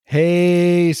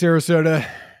Hey, Sarasota,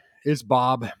 it's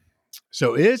Bob.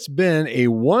 So it's been a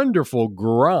wonderful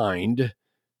grind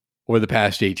over the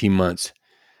past 18 months.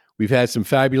 We've had some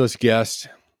fabulous guests.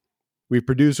 We've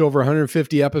produced over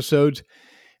 150 episodes,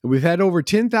 and we've had over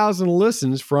 10,000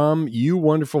 listens from you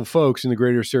wonderful folks in the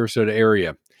greater Sarasota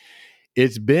area.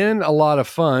 It's been a lot of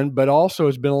fun, but also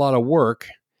it's been a lot of work.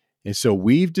 And so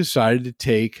we've decided to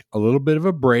take a little bit of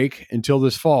a break until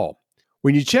this fall.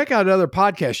 When you check out other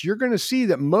podcasts, you're going to see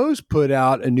that most put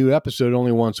out a new episode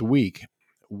only once a week.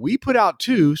 We put out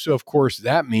two, so of course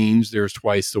that means there's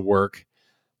twice the work.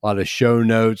 A lot of show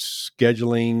notes,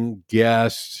 scheduling,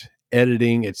 guests,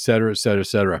 editing, et cetera, et cetera, et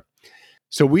cetera.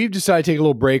 So we've decided to take a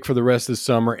little break for the rest of the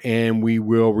summer, and we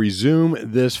will resume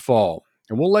this fall.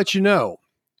 And we'll let you know.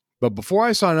 But before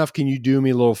I sign off, can you do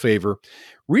me a little favor?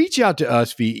 Reach out to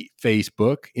us via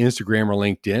Facebook, Instagram, or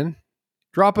LinkedIn.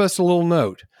 Drop us a little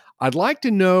note. I'd like to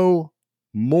know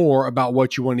more about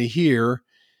what you want to hear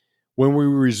when we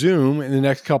resume in the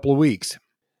next couple of weeks.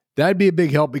 That'd be a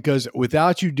big help because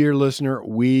without you, dear listener,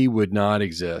 we would not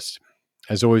exist.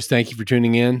 As always, thank you for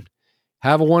tuning in.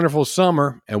 Have a wonderful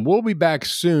summer, and we'll be back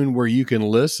soon where you can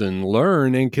listen,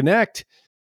 learn, and connect.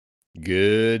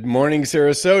 Good morning,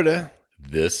 Sarasota.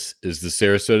 This is the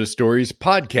Sarasota Stories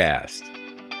Podcast.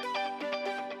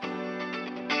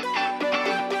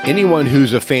 Anyone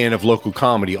who's a fan of local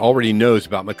comedy already knows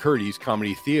about McCurdy's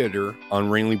Comedy Theater on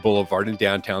Rainley Boulevard in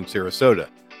downtown Sarasota.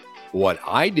 What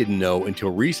I didn't know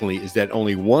until recently is that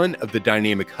only one of the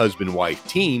dynamic husband-wife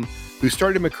team who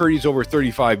started McCurdy's over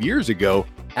 35 years ago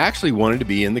actually wanted to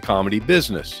be in the comedy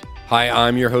business. Hi,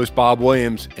 I'm your host, Bob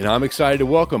Williams, and I'm excited to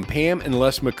welcome Pam and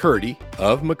Les McCurdy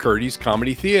of McCurdy's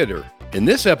Comedy Theater. In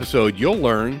this episode, you'll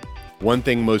learn one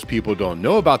thing most people don't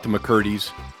know about the McCurdy's,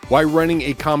 why running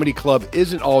a comedy club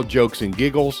isn't all jokes and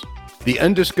giggles, the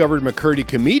undiscovered McCurdy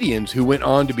comedians who went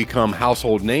on to become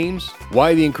household names,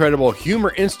 why the Incredible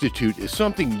Humor Institute is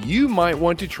something you might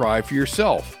want to try for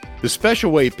yourself, the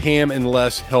special way Pam and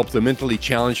Les help the mentally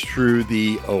challenged through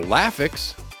the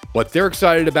Olafix, what they're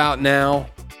excited about now,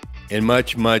 and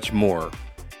much, much more.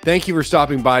 Thank you for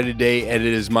stopping by today, and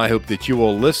it is my hope that you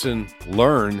will listen,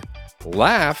 learn,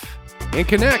 laugh, and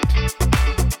connect.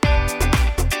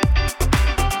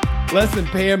 Les and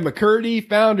Pam McCurdy,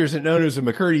 founders and owners of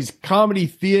McCurdy's Comedy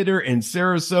Theater in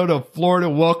Sarasota, Florida.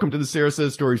 Welcome to the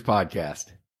Sarasota Stories Podcast.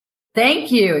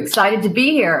 Thank you. Excited to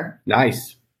be here.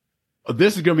 Nice.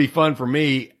 This is going to be fun for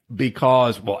me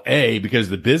because, well, A, because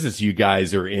of the business you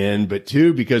guys are in, but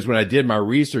two, because when I did my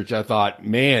research, I thought,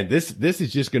 man, this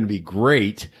is just going to be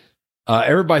great.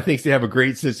 Everybody thinks they have a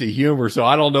great sense of humor, so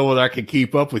I don't know whether I can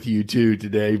keep up with you two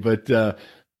today, but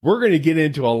we're going to get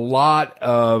into a lot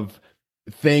of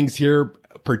things here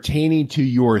pertaining to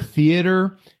your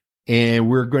theater, and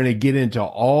we're going to get into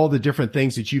all the different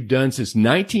things that you've done since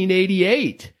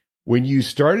 1988 when you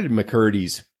started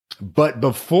McCurdy's. But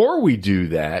before we do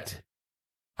that,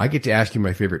 I get to ask you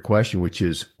my favorite question, which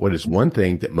is, what is one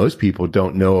thing that most people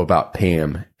don't know about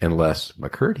Pam and Les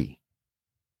McCurdy?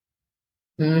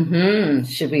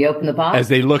 Should we open the box? As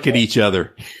they look at each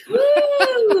other.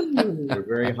 We're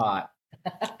very hot.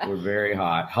 We're very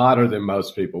hot. Hotter than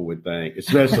most people would think,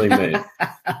 especially me.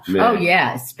 Oh,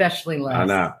 yeah, especially Les. I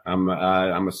know.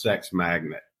 I'm a sex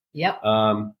magnet. Yep.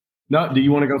 No, do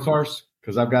you want to go first?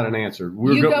 Because I've got an answer.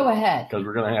 Go ahead. Because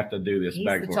we're going to have to do this. He's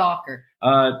back the and forth. talker.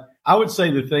 I would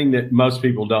say the thing that most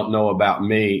people don't know about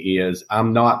me is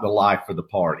I'm not the life of the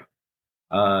party.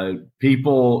 Pam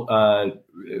will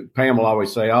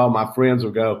always say, oh, my friends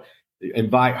will go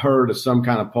invite her to some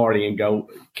kind of party and go,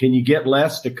 can you get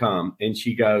Les to come? And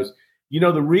she goes,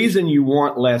 the reason you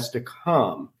want Les to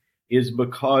come is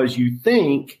because you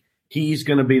think he's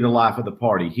going to be the life of the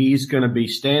party. He's going to be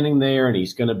standing there and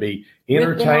he's going to be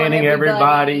entertaining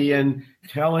everybody and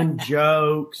telling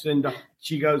jokes. And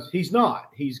she goes, he's not.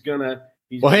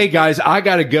 Well, hey, guys, I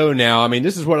got to go now. I mean,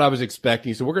 this is what I was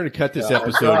expecting, so we're going to cut this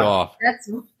episode off.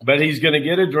 But he's going to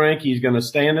get a drink. He's going to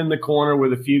stand in the corner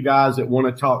with a few guys that want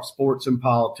to talk sports and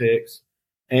politics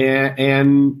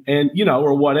and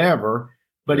or whatever.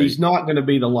 But He's not going to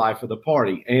be the life of the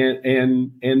party.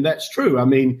 And that's true. I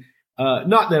mean,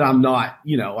 not that I'm not,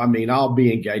 I'll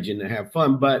be engaging and have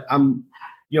fun, but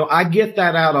I get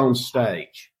that out on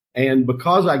stage. And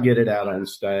because I get it out on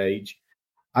stage,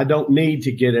 I don't need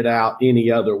to get it out any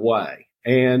other way.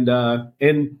 And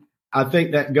I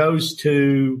think that goes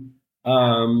to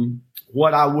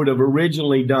what I would have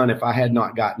originally done if I had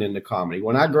not gotten into comedy.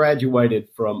 When I graduated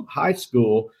from high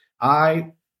school,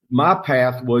 my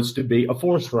path was to be a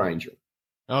forest ranger.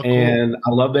 Oh, cool. And I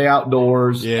love the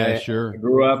outdoors. Yeah, sure. I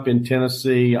grew up in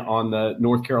Tennessee on the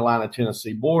North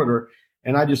Carolina-Tennessee border.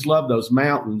 and I just love those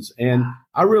mountains. And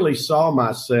I really saw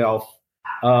myself,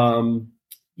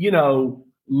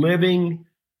 living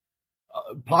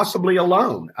possibly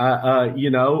alone,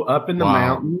 up in the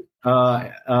mountain,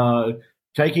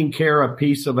 taking care of a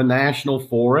piece of a national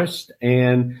forest.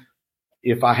 And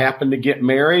if I happened to get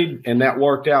married and that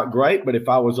worked out, great. But if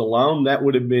I was alone, that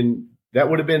would have been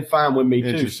fine with me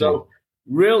too. So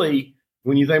really,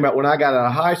 when you think about when I got out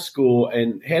of high school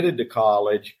and headed to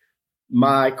college,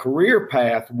 my career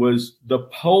path was the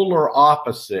polar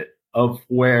opposite of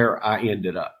where I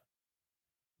ended up.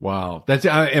 Wow. It's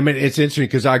interesting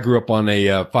because I grew up on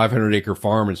a 500-acre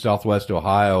farm in Southwest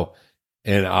Ohio.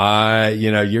 And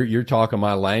you're talking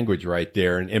my language right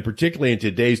there. And particularly in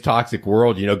today's toxic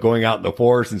world, going out in the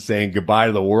forest and saying goodbye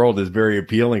to the world is very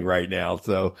appealing right now.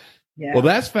 So, Well,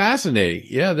 that's fascinating.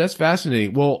 Yeah, that's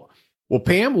fascinating. Well,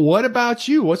 Pam, what about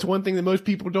you? What's one thing that most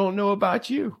people don't know about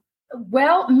you?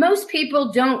 Well, most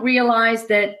people don't realize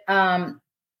that I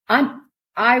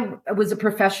was a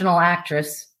professional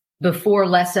actress before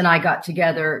Les and I got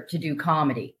together to do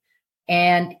comedy.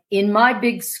 And in my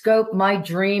big scope, my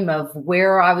dream of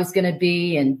where I was going to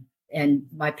be and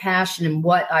my passion and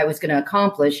what I was going to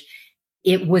accomplish,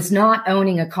 it was not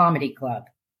owning a comedy club.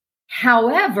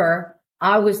 However,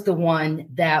 I was the one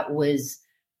that was,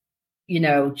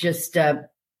 just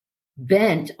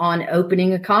bent on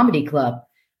opening a comedy club.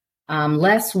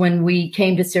 Les, when we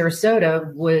came to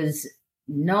Sarasota, was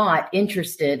not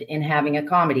interested in having a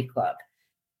comedy club.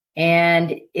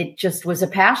 And it just was a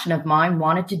passion of mine,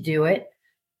 wanted to do it.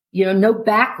 No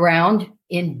background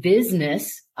in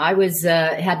business. I was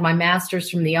had my master's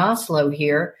from the Oslo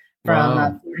here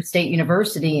from Florida State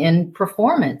University in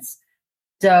performance.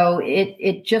 So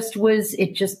it just was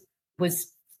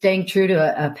staying true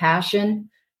to a passion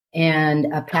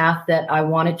and a path that I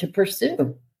wanted to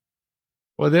pursue.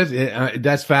 Well,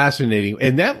 that's fascinating.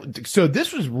 And so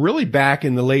this was really back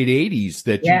in the late 80s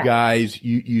that you guys,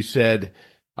 you said,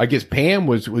 I guess Pam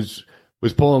was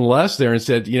pulling Les there and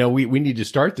said, we need to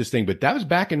start this thing. But that was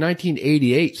back in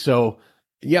 1988. So,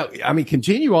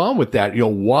 continue on with that.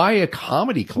 Why a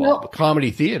comedy club, a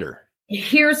comedy theater?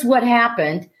 Here's what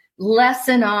happened. Les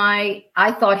and I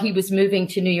thought he was moving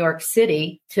to New York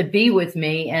City to be with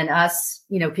me and us,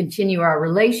 continue our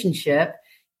relationship.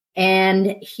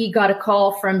 And he got a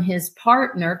call from his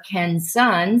partner, Ken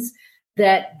Sons,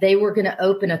 that they were going to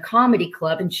open a comedy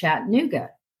club in Chattanooga.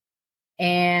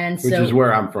 Which is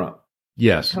where I'm from.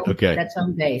 Yes. Okay. That's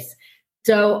home base.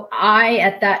 So I,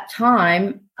 at that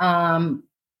time,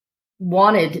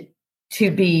 wanted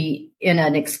to be in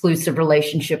an exclusive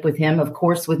relationship with him, of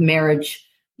course, with marriage,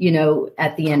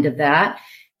 at the end of that.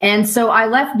 And so I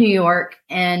left New York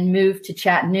and moved to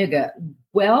Chattanooga.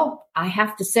 Well, I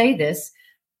have to say this.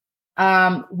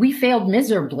 We failed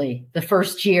miserably the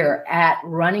first year at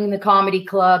running the comedy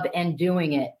club and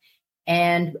doing it.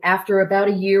 And after about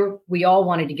a year, we all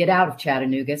wanted to get out of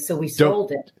Chattanooga, so we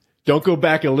sold it. Don't go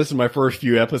back and listen to my first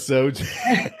few episodes.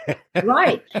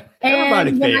 Right.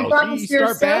 Everybody fails. You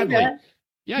start badly.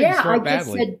 You start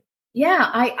badly.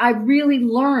 I really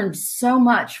learned so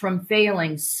much from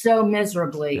failing so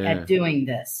miserably at doing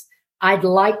this. I'd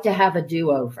like to have a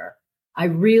do-over. I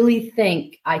really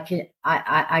think I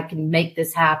can make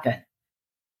this happen.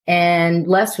 And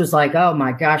Les was like, "Oh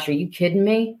my gosh, are you kidding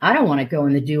me? I don't want to go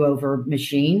in the do-over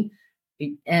machine."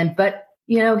 But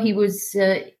he was.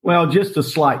 Well, just a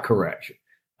slight correction.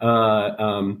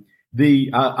 I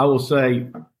will say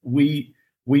we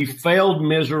failed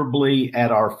miserably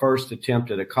at our first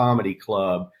attempt at a comedy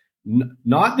club.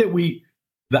 Not that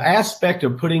the aspect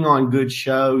of putting on good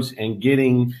shows and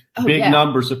getting big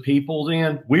numbers of people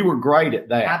in, we were great at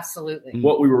that. Absolutely.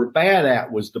 What we were bad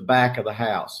at was the back of the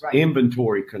house,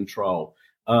 inventory control,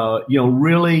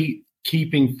 really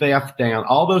keeping theft down,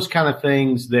 all those kind of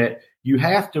things that you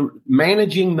have to,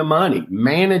 managing the money,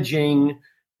 managing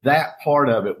that part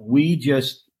of it. We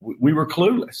were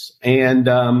clueless.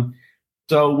 And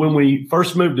so when we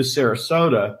first moved to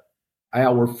Sarasota,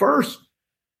 our first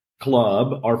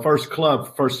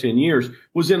 10 years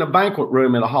was in a banquet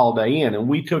room at a Holiday Inn, and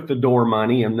we took the door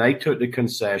money and they took the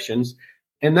concessions,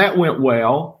 and that went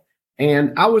well.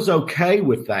 And I was okay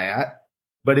with that,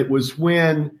 but it was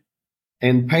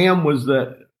and Pam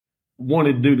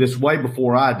wanted to do this way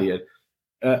before I did.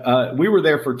 We were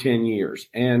there for 10 years,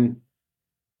 and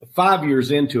 5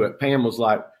 years into it, Pam was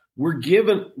like,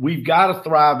 we've got to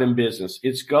thrive in business.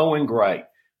 It's going great.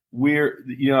 We're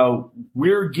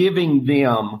giving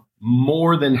them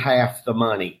more than half the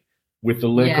money with the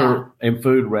liquor and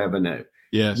food revenue.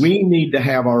 Yes. We need to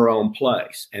have our own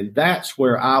place. And that's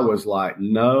where I was like,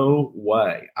 no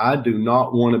way. I do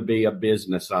not want to be a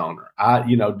business owner.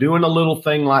 Doing a little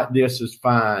thing like this is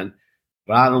fine,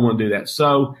 but I don't want to do that.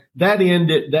 So that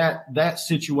ended, that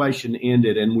situation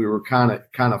ended, and we were kind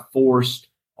of forced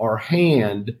our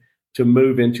hand to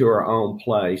move into our own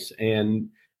place. And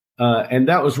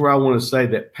that was where I want to say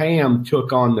that Pam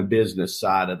took on the business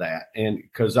side of that. And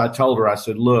because I told her, I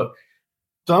said, look,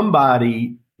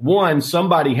 somebody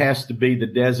has to be the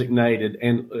designated,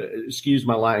 and excuse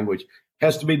my language,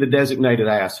 has to be the designated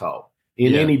asshole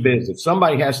in any business.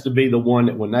 Somebody has to be the one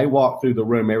that when they walk through the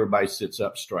room, everybody sits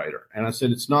up straighter. And I said,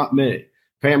 it's not me.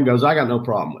 Pam goes, I got no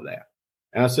problem with that.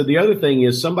 And I said, the other thing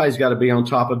is somebody's got to be on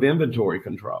top of inventory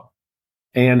control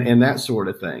and that sort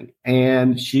of thing.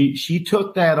 And she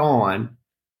took that on,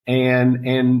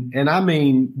 and I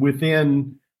mean,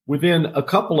 within a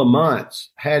couple of months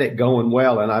had it going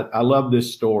well. And I love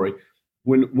this story.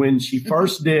 When she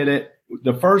first did it,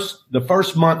 the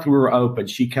first month we were open,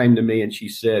 she came to me and she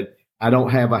said, I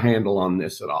don't have a handle on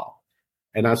this at all.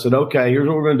 And I said, okay, here's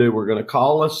what we're going to do. We're going to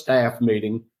call a staff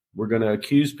meeting. We're going to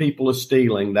accuse people of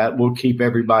stealing. That will keep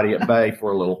everybody at bay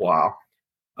for a little while.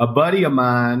 A buddy of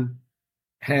mine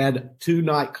had 2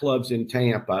 nightclubs in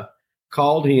Tampa,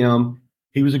 called him.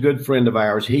 He was a good friend of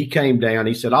ours. He came down.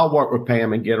 He said, I'll work with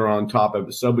Pam and get her on top of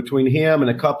it. So between him and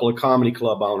a couple of comedy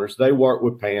club owners, they worked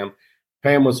with Pam.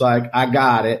 Pam was like, I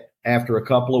got it after a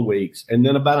couple of weeks. And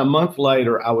then about a month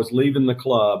later, I was leaving the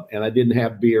club and I didn't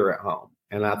have beer at home.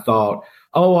 And I thought,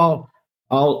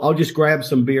 I'll just grab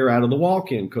some beer out of the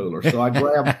walk-in cooler. So I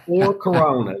grabbed 4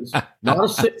 Coronas, not a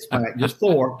 6-pack, just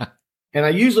 4. And I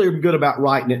usually am good about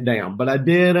writing it down, but I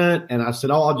didn't. And I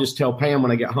said, I'll just tell Pam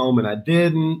when I get home. And I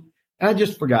didn't. And I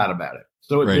just forgot about it.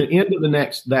 So at the end of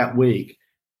that week,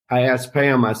 I asked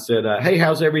Pam, I said, hey,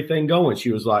 how's everything going?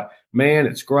 She was like, man,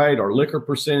 it's great. Our liquor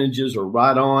percentages are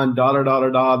right on,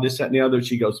 this, that, and the other.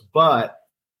 She goes, but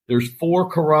there's 4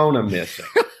 Corona missing.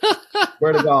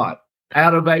 Swear to God.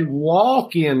 Out of a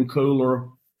walk-in cooler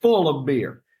full of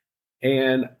beer.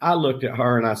 And I looked at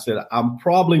her and I said, I'm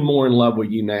probably more in love with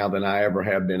you now than I ever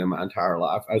have been in my entire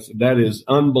life. I said, that is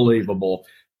unbelievable.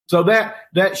 So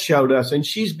that showed us, and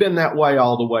she's been that way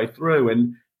all the way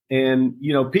through.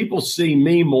 And people see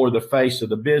me more the face of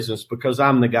the business because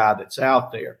I'm the guy that's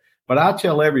out there. But I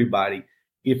tell everybody,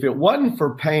 if it wasn't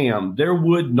for Pam, there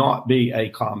would not be a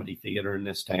comedy theater in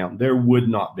this town. There would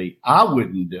not be. I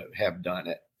wouldn't have done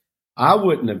it. I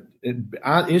wouldn't have.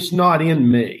 It's not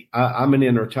in me. I'm an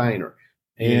entertainer,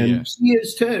 and she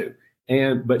is too.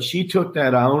 But she took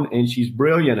that on, and she's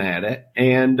brilliant at it,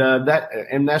 and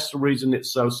that's the reason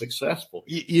it's so successful.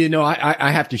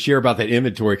 I have to share about that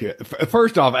inventory.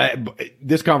 First off,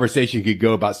 this conversation could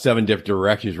go about 7 different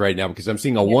directions right now because I'm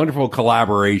seeing a wonderful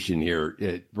collaboration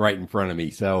here right in front of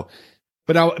me. So.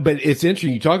 But it's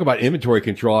interesting. You talk about inventory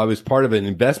control. I was part of an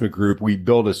investment group. We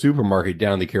built a supermarket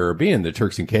down in the Caribbean, the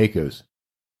Turks and Caicos.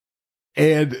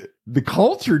 And the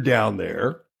culture down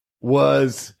there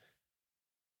was,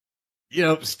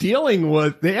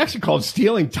 stealing they actually called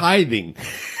stealing tithing.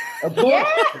 Of course.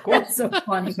 That's so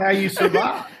funny. That's how you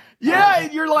survive. Yeah.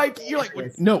 And you're like,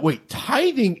 no, wait,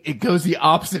 tithing, it goes the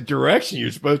opposite direction.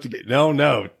 You're supposed to get,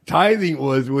 no, tithing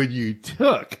was when you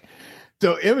took.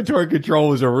 So inventory control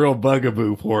was a real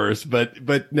bugaboo for us, but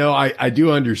no, I do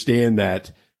understand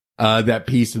that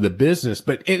piece of the business.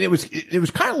 But it was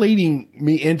kind of leading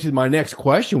me into my next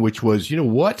question, which was,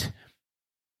 what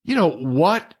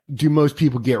do most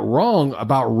people get wrong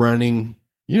about running,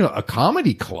 a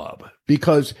comedy club?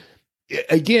 Because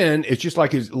again, it's just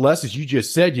like as you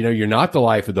just said, you're not the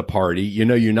life of the party.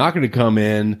 You're not going to come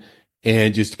in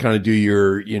and just kind of do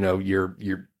your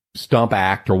stump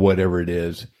act or whatever it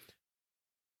is.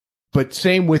 But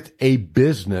same with a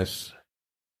business,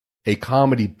 a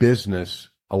comedy business.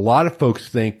 A lot of folks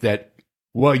think that,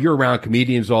 well, you're around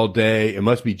comedians all day. It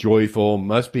must be joyful,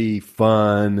 must be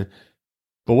fun.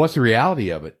 But what's the reality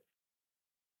of it?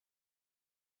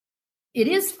 It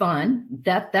is fun.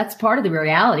 That's part of the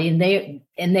reality.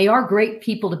 And they are great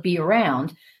people to be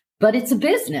around, but it's a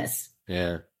business.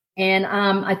 Yeah. And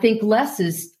I think Les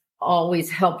has always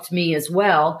helped me as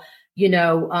well.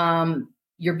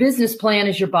 Your business plan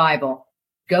is your Bible.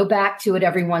 Go back to it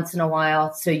every once in a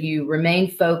while so you remain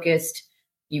focused.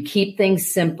 You keep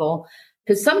things simple.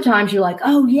 Because sometimes you're like,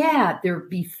 oh, yeah,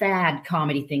 there'd be fad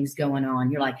comedy things going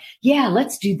on. You're like, yeah,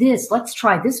 let's do this. Let's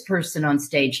try this person on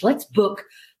stage. Let's book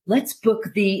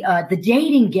the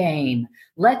dating game.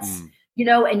 Let's,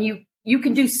 and you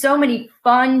can do so many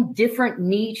fun, different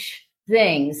niche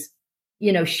things,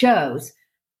 shows.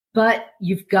 But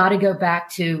you've got to go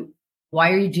back to,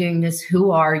 why are you doing this?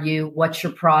 Who are you? What's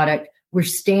your product? we're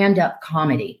stand-up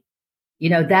comedy.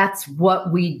 That's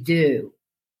what we do.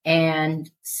 And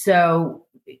so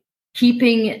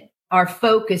keeping our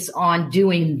focus on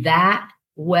doing that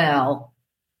well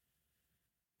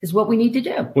is what we need to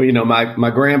do. Well, my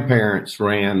grandparents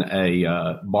ran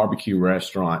a barbecue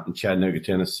restaurant in Chattanooga,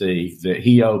 Tennessee that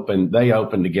they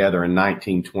opened together in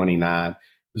 1929. It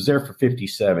was there for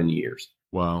 57 years.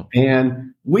 Wow.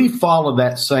 And we followed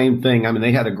that same thing. I mean,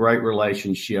 they had a great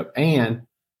relationship. And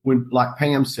when, like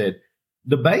Pam said,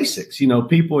 the basics,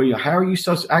 people, how are you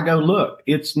I go, look,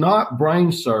 it's not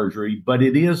brain surgery, but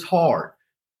it is hard.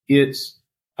 It's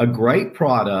a great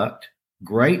product,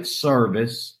 great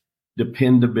service,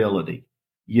 dependability,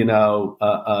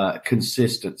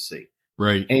 consistency.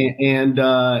 Right. And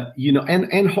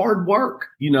hard work,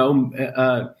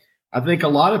 I think a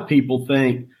lot of people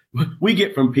think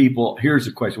here's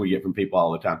a question we get from people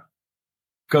all the time.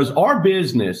 Because our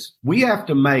business, we have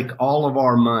to make all of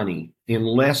our money in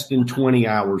less than 20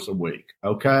 hours a week.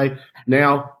 Okay.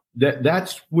 Now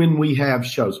that's when we have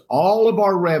shows. All of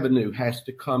our revenue has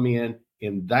to come in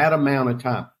that amount of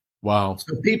time. Wow.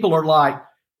 So people are like,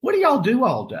 what do y'all do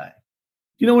all day?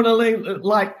 You know what I mean?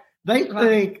 Like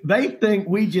they think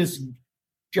we just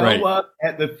show up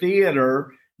at the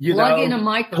theater, plug in a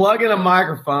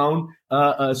microphone,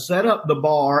 set up the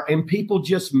bar, and people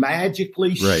just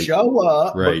magically show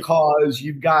up because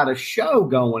you've got a show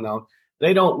going on.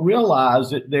 They don't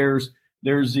realize that there's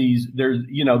this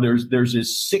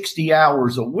 60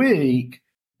 hours a week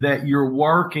that you're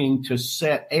working to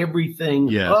set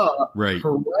everything up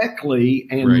correctly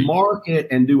and market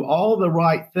and do all the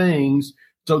right things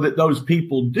so that those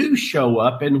people do show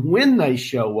up. And when they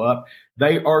show up,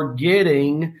 they are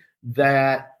getting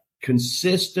that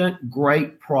consistent,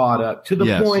 great product to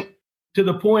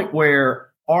the point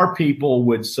where our people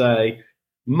would say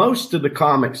most of the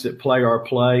comics that play our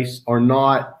place are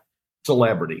not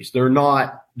celebrities. They're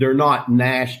not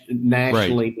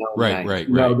nationally known. Right.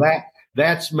 No,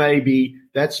 that's maybe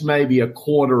a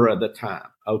quarter of the time.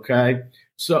 Okay.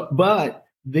 So, but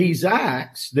these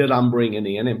acts that I'm bringing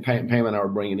in and Pam and I are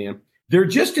bringing in, they're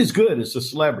just as good as the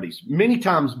celebrities, many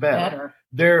times better.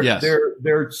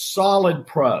 They're solid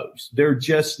pros. They're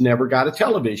just never got a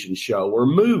television show or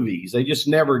movies. They just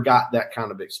never got that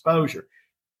kind of exposure.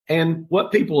 And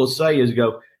what people will say is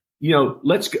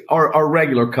let's go, our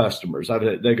regular customers,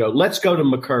 they go, let's go to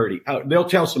McCurdy. They'll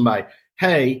tell somebody,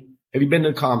 hey, have you been to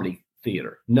a comedy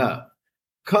theater? No.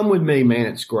 Come with me, man.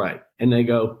 It's great. And they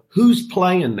go, who's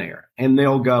playing there? And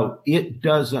they'll go, it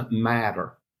doesn't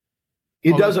matter.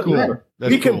 It doesn't matter.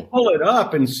 You can pull it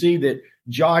up and see that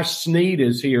Josh Sneed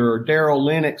is here, or Daryl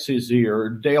Lennox is here, or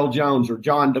Dale Jones, or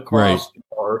John DeCross,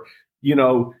 or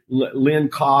Lynn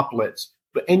Coplitz.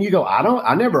 And you go,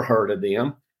 I never heard of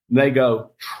them. And they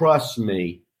go, trust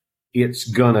me, it's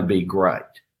gonna be great.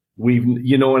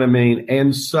 You know what I mean?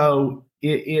 And so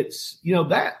it's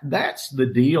that's the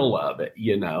deal of it,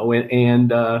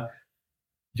 and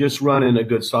just running a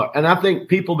good stock. And I think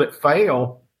people that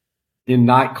fail in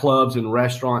nightclubs and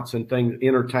restaurants and things,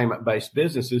 entertainment-based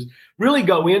businesses, really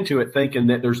go into it thinking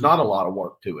that there's not a lot of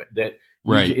work to it, that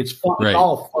it's fun, it's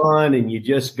all fun, and you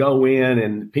just go in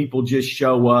and people just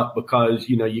show up because,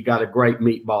 you got a great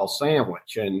meatball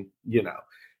sandwich. And,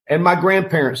 and my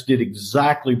grandparents did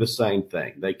exactly the same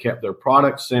thing. They kept their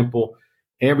product simple,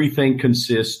 everything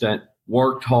consistent,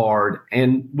 worked hard,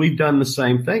 and we've done the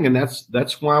same thing. And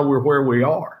that's why we're where we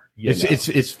are.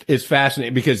 It's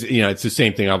fascinating because, it's the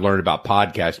same thing I've learned about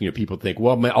podcasting. People think,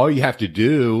 well, man, all you have to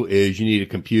do is you need a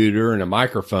computer and a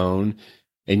microphone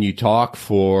and you talk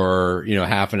for,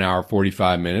 half an hour,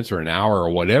 45 minutes or an hour or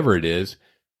whatever it is.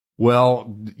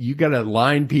 Well, you got to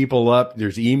line people up.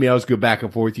 There's emails go back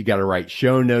and forth. You got to write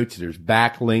show notes. There's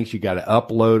backlinks. You got to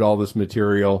upload all this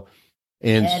material.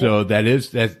 And so that's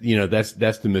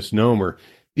the misnomer.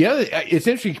 The other, it's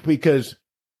interesting because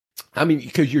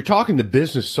you're talking the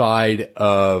business side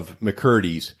of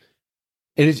McCurdy's,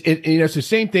 and it's the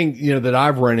same thing, that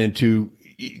I've run into,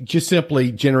 just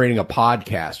simply generating a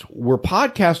podcast. Where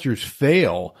podcasters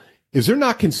fail is they're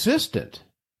not consistent.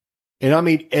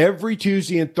 And every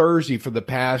Tuesday and Thursday for the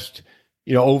past,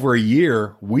 over a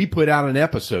year, we put out an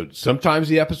episode. Sometimes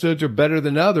the episodes are better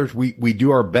than others. We do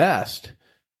our best.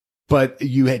 But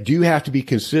you do have to be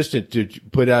consistent to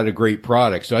put out a great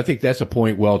product. So I think that's a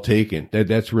point well taken.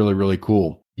 That's really, really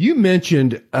cool. You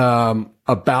mentioned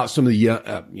about some of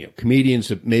the comedians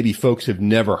that maybe folks have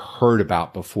never heard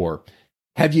about before.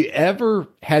 Have you ever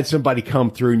had somebody come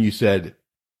through and you said,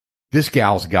 this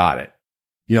gal's got it,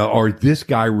 or this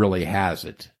guy really has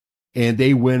it? And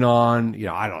they went on,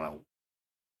 I don't know,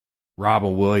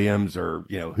 Robin Williams or,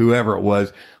 whoever it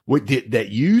was, that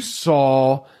you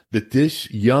saw that this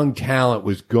young talent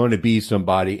was going to be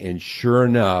somebody, and sure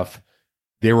enough,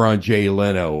 they were on Jay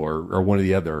Leno or one of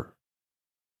the other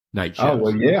night shows. Oh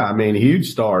well, yeah. I mean,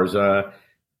 huge stars. Larry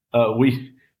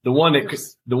the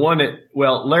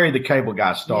Cable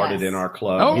Guy started in our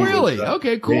club. Oh, really?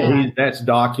 Okay, cool. That's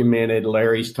documented.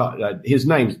 Larry's his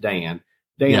name's Dan.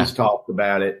 Dan's talked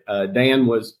about it. Dan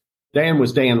was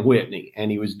Dan Whitney,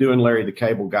 and he was doing Larry the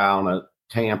Cable Guy on a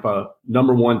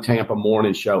number one Tampa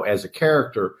morning show as a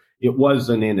character. It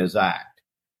wasn't in his act,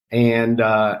 and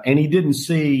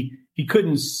he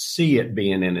couldn't see it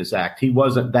being in his act. He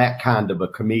wasn't that kind of a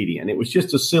comedian. It was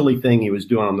just a silly thing he was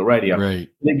doing on the radio. Right.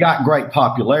 It got great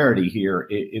popularity here,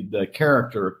 the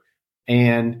character,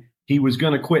 and he was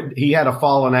going to quit. He had a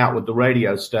falling out with the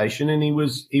radio station, and he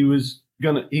wasn't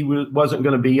going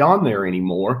to be on there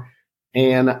anymore.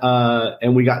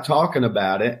 And we got talking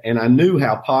about it, and I knew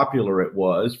how popular it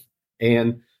was.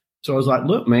 And so I was like,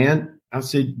 look, man, I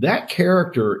said, that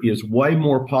character is way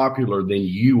more popular than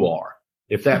you are,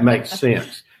 if that makes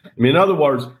sense. I mean, in other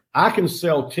words, I can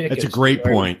sell tickets. That's a great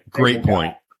point. Great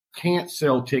point. Can't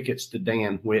sell tickets to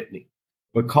Dan Whitney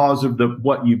because of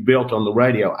what you built on the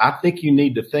radio. I think you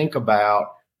need to think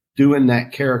about doing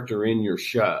that character in your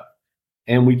show.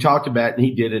 And we talked about it, and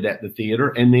he did it at the theater.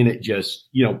 And then it just,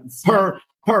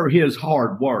 per his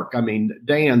hard work. I mean,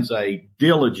 Dan's a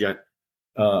diligent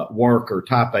worker,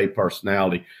 type A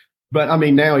personality. But I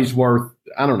mean, now he's worth,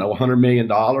 I don't know, $100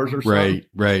 million or something.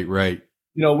 Right.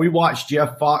 We watched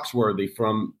Jeff Foxworthy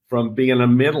from being a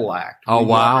middle act. Oh,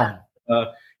 wow.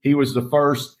 He was the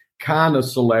first kind of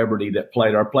celebrity that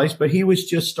played our place, but he was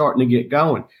just starting to get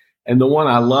going. And the one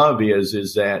I love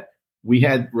is that we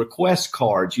had request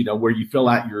cards, where you fill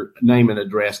out your name and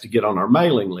address to get on our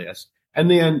mailing list.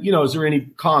 And then, is there any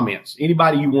comments?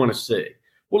 Anybody you want to see?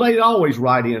 Well, they'd always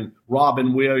write in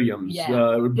Robin Williams,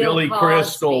 Billy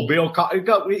Crystal, Bill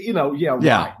Cosby,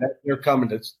 right. They're coming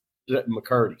to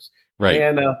McCurdy's. Right.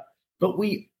 And,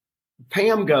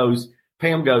 Pam goes,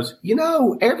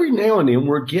 every now and then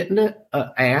we're getting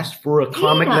asked for a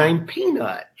comic named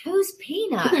Peanut. Who's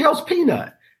Peanut? Who the hell's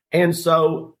Peanut? And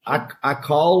so I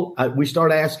call, we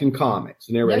start asking comics,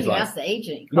 and everybody's like, asked the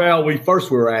agent. Well, we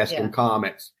were asking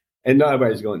comics, and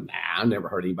everybody's going, nah, I never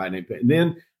heard anybody named Peanut. And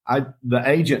then the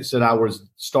agents that I was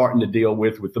starting to deal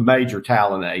with the major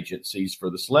talent agencies for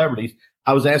the celebrities,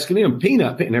 I was asking them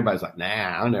Peanut, and everybody's like, nah,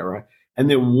 I never. And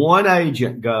then one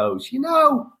agent goes,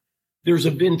 there's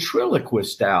a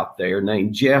ventriloquist out there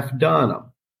named Jeff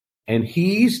Dunham, and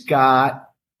he's got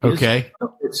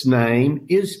his name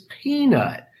is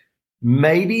Peanut.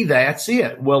 Maybe that's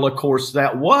it. Well, of course,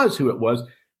 that was who it was.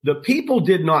 The people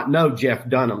did not know Jeff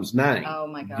Dunham's name. Oh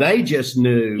my God. They just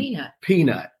knew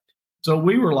Peanut. So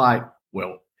we were like,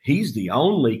 well, he's the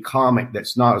only comic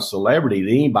that's not a celebrity that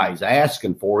anybody's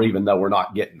asking for, even though we're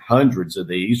not getting hundreds of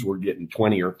these. We're getting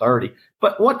 20 or 30.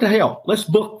 But what the hell? Let's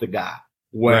book the guy.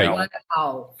 Well,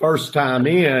 first time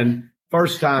in,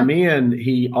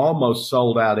 he almost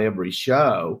sold out every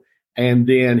show. And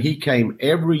then he came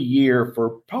every year for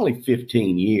probably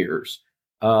 15 years,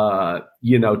 to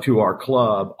our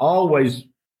club, always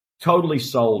totally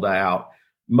sold out,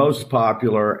 most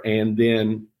popular. And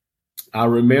then I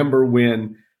remember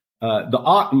when the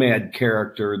Ahmed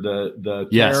character, the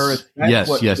terrorist.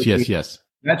 Yes.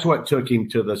 That's what took him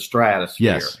to the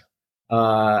stratosphere. Yes.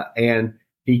 And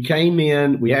he came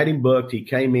in, we had him booked. He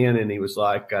came in and he was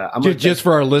like, just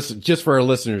for our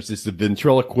listeners, it's the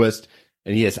ventriloquist,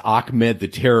 and he has Ahmed the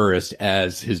terrorist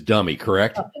as his dummy,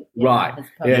 correct? Right.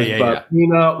 Yeah.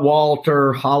 Peanut,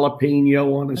 Walter,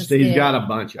 jalapeno on his. He's got a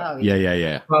bunch of them.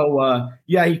 Yeah. So,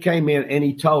 he came in and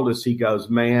he told us, he goes,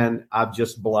 man, I've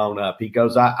just blown up. He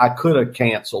goes, I could have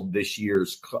canceled this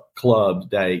year's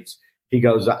club dates. He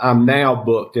goes, I'm now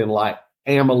booked in like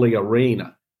Amalie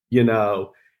Arena,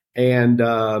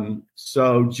 And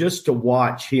so just to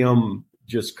watch him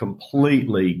just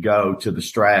completely go to the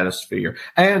stratosphere,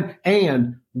 and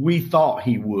we thought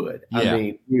he would. I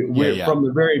mean, from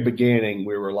the very beginning,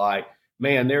 we were like,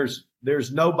 man, there's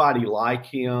nobody like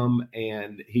him,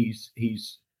 and he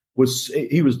was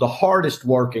the hardest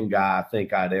working guy I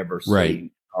think I'd ever seen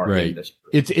in our industry.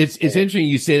 It's interesting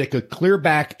you say that, 'cause clear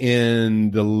back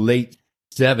in the late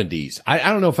 70s. I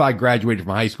don't know if I graduated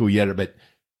from high school yet, but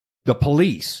the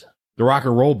Police, the rock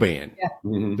and roll band,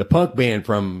 the punk band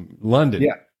from London.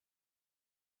 Yeah.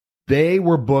 They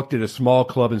were booked at a small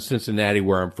club in Cincinnati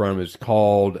where I'm from. It's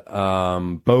called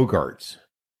Bogart's.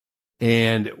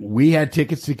 And we had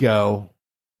tickets to go,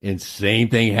 and same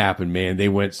thing happened, man. They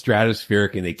went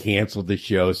stratospheric and they canceled the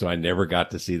show, so I never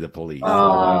got to see the Police.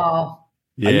 Oh.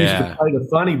 Yeah. I used to play the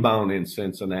Funny Bone in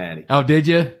Cincinnati. Oh, did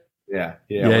you? Yeah.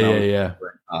 Yeah.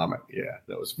 Comic. Yeah,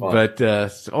 that was fun. But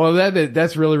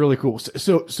that's really, really cool.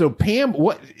 So Pam,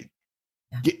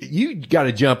 you got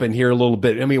to jump in here a little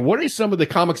bit. I mean, what are some of the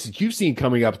comics that you've seen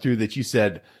coming up through that you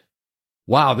said,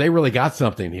 wow, they really got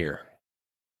something here?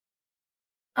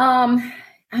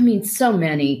 I mean, so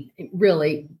many,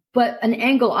 really. But an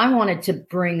angle I wanted to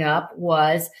bring up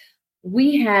was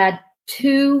we had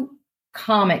 2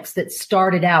 comics that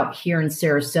started out here in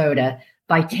Sarasota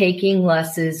by taking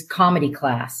Les's comedy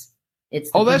class.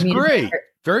 It's that's great.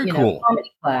 Very cool.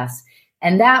 Comedy class.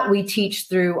 And that we teach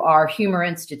through our Humor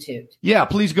Institute. Yeah,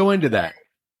 please go into that.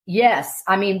 Yes.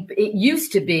 I mean, it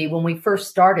used to be when we first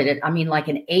started it, I mean, like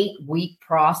an 8-week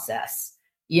process,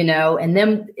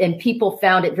 and people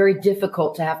found it very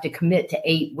difficult to have to commit to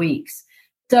 8 weeks.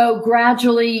 So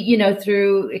gradually,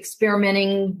 through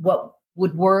experimenting what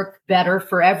would work better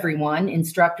for everyone,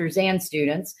 instructors and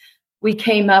students, we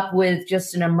came up with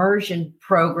just an immersion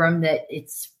program that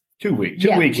it's 2 weeks.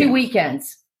 2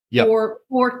 weekends. Yep.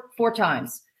 Four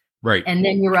times. Right. And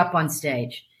then you're up on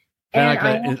stage.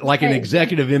 Like an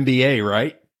executive MBA,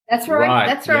 right? That's right.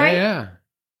 That's right. Yeah.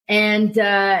 And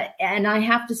I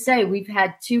have to say, we've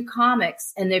had 2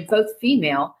 comics, and they're both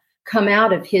female, come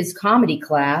out of his comedy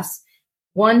class.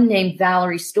 One named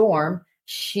Valerie Storm.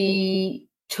 She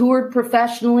toured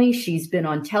professionally. She's been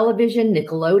on television,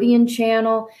 Nickelodeon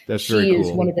channel. That's very cool. She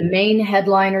is one of the main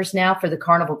headliners now for the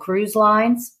Carnival Cruise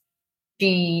Lines.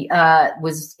 She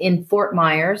was in Fort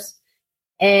Myers.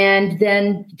 And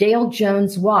then Dale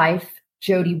Jones' wife,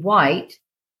 Jody White,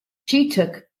 she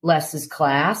took Les's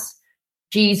class.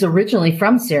 She's originally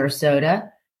from Sarasota.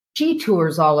 She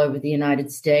tours all over the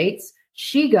United States.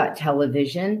 She got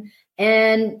television.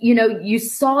 And, you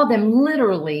saw them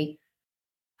literally.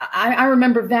 I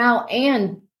remember Val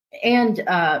and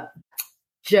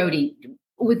Jody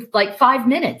with like 5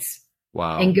 minutes.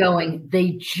 Wow. And going,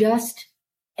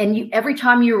 every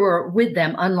time you were with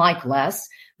them, unlike Les,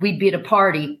 we'd be at a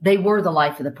party. They were the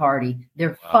life of the party.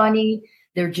 They're funny.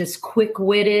 They're just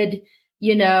quick-witted,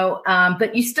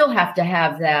 but you still have to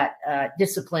have that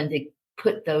discipline to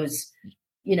put those,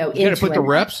 you got to put the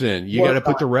reps in. You got to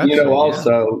put the reps in.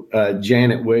 Also,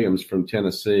 Janet Williams from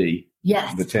Tennessee.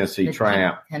 Yes. The Tennessee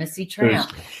Tramp. Tennessee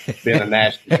Tramp. Who's been a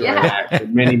national actor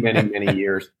for many, many, many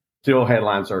years. Still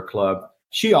headlines our club.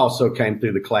 She also came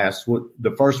through the class.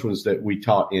 The first ones that we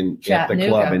taught at the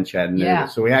club in Chattanooga. Yeah.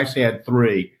 So we actually had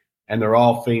 3, and they're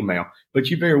all female. But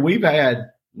you figure we've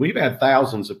had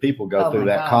thousands of people go through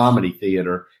that comedy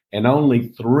theater, and only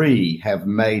 3 have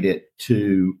made it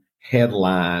to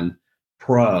headline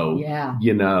pro. Yeah.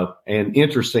 And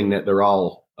interesting that they're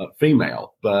all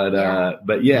female. But that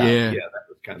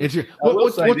was kind of.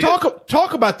 Well,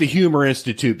 talk about the Humor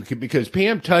Institute, because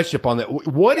Pam touched upon that.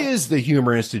 What is the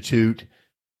Humor Institute?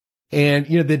 And,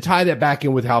 then tie that back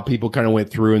in with how people kind of went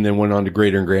through and then went on to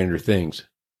greater and grander things.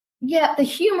 Yeah, the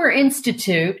Humor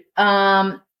Institute,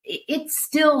 it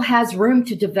still has room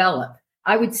to develop.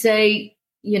 I would say,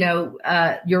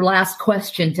 your last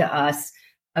question to us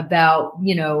about,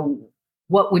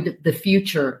 what would the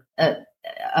future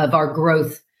of our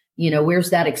growth, where's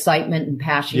that excitement and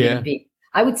passion going to be?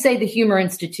 I would say the Humor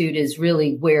Institute is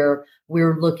really where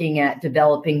we're looking at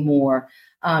developing more,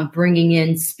 bringing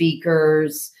in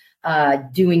speakers,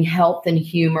 doing health and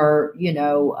humor,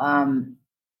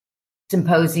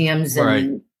 symposiums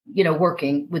and,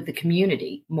 working with the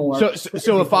community more.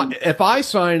 So if I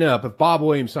sign up, if Bob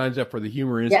Williams signs up for the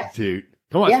Humor Institute,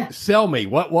 come on, sell me.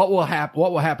 What will happen?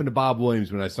 What will happen to Bob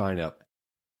Williams when I sign up?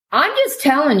 I'm just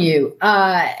telling you,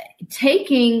 and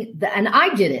I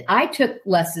did it. I took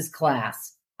Les's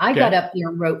class. I got up there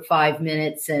and wrote 5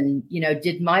 minutes and,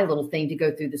 did my little thing to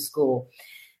go through the school.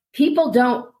 People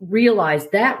don't realize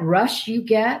that rush you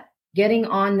getting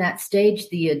on that stage,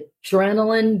 the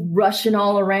adrenaline rushing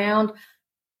all around.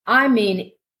 I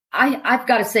mean, I've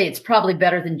got to say it's probably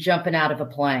better than jumping out of a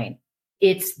plane.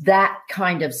 It's that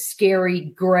kind of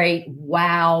scary, great,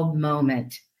 wow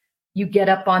moment. You get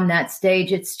up on that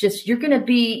stage. It's just, you're going to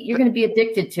be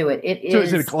addicted to it.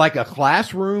 Is it like a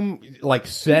classroom, like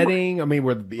setting? I mean,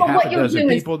 where half a dozen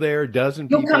people there,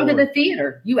 You'll come to the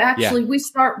theater. We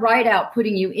start right out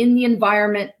putting you in the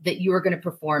environment that you are going to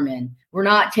perform in. We're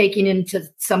not taking you into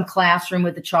some classroom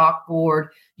with a chalkboard.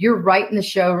 You're right in the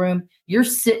showroom. You're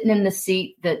sitting in the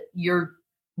seat that you're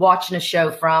watching a show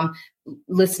from,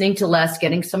 listening to Les,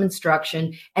 getting some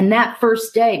instruction. And that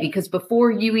first day, because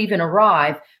before you even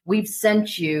arrive, we've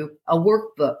sent you a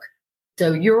workbook.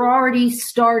 So you're already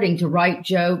starting to write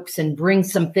jokes and bring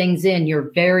some things in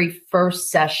your very first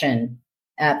session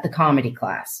at the comedy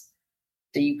class.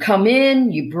 So you come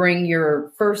in, you bring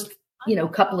your first,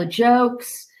 couple of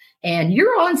jokes, And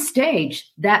you're on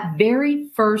stage that very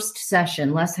first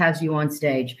session. Les has you on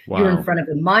stage. Wow. You're in front of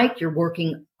a mic. You're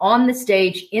working on the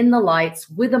stage in the lights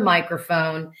with a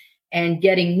microphone and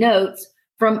getting notes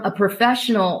from a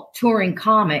professional touring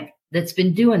comic that's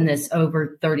been doing this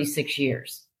over 36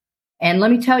 years. And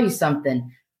let me tell you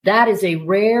something. That is a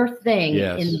rare thing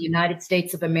in the United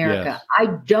States of America. Yes.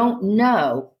 I don't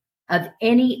know of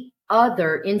any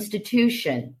other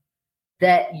institution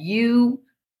that you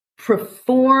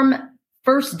perform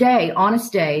first day on a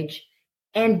stage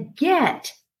and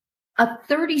get a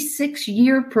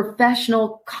 36-year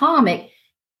professional comic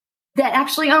that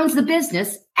actually owns the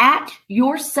business at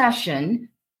your session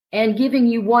and giving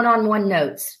you one-on-one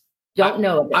notes. Don't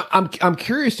know of it. I'm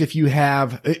curious if you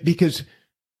have, because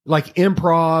like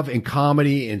improv and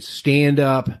comedy and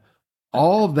stand-up,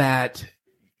 all of that,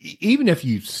 even if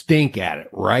you stink at it,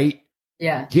 right?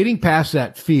 Yeah. Getting past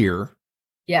that fear.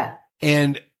 Yeah.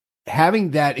 And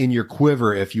having that in your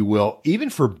quiver, if you will, even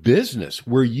for business,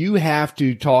 where you have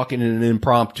to talk in an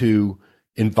impromptu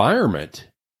environment.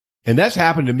 And that's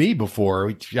happened to me before,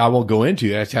 which I won't go into.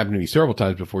 That's happened to me several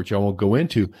times before, which I won't go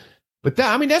into. But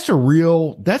that's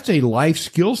a life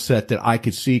skill set that I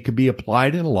could see could be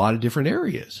applied in a lot of different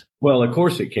areas. Well, of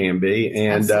course it can be.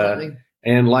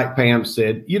 And like Pam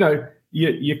said,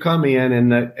 you come in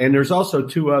and there's also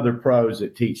two other pros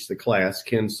that teach the class,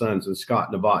 Ken Sons and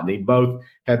Scott Novotny. Both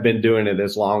have been doing it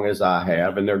as long as I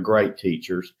have, and they're great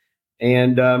teachers.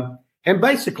 And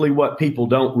basically what people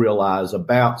don't realize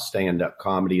about stand-up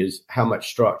comedy is how much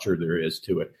structure there is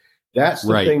to it. That's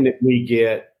the thing that we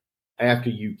get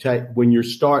after when you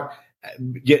start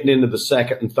getting into the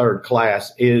second and third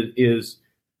class is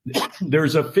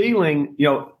there's a feeling,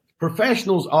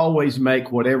 professionals always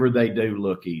make whatever they do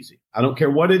look easy. I don't care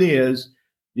what it is.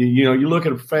 You look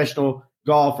at a professional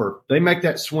golfer, they make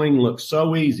that swing look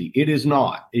so easy. It is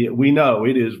not. We know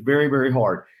it is very, very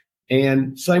hard.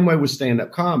 And same way with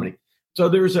stand-up comedy.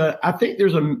 So I think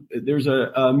there's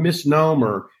a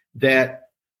misnomer that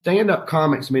stand-up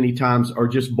comics many times are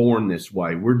just born this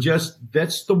way.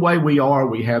 That's the way we are.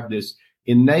 We have this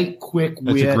innate quick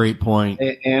wit. That's a great point.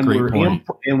 And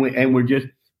we're just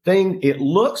it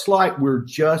looks like we're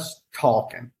just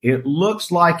talking. It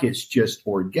looks like it's just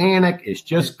organic. It's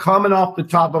just coming off the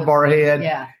top of our head.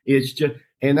 Yeah.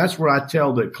 And that's where I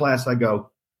tell the class, I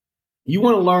go, you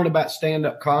want to learn about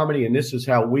stand-up comedy? And this is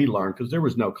how we learn, because there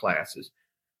was no classes.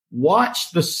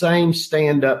 Watch the same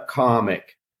stand-up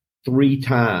comic 3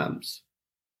 times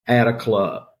at a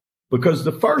club, because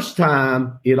the first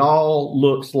time it all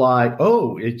looks like,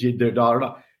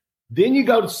 then you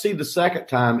go to see the second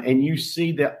time and you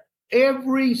see that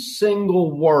every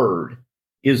single word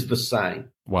is the same.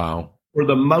 Wow. For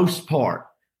the most part,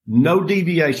 no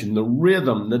deviation, the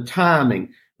rhythm, the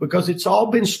timing, because it's all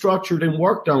been structured and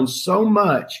worked on so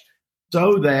much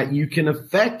so that you can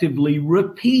effectively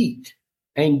repeat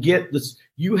and get this.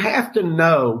 You have to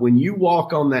know when you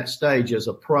walk on that stage as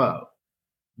a pro,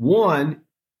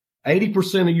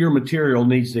 80% of your material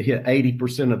needs to hit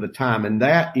 80% of the time. And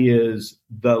that is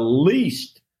the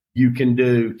least you can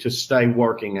do to stay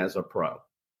working as a pro.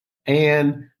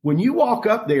 And when you walk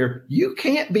up there, you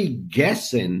can't be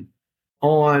guessing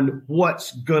on where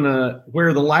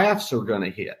the laughs are going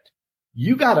to hit.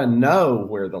 You got to know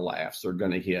where the laughs are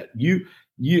going to hit.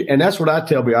 And that's what I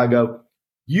tell people. I go,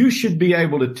 you should be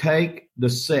able to take the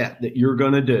set that you're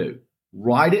going to do,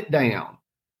 write it down,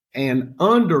 and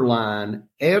underline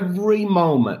every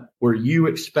moment where you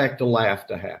expect a laugh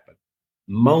to happen.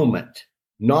 Moment,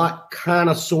 not kind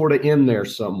of sort of in there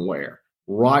somewhere,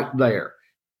 right there.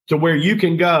 To where you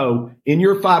can go, in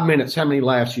your 5 minutes, how many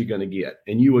laughs are you going to get?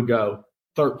 And you would go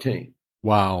 13.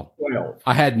 Wow. 12.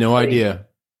 I had no idea.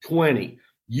 20.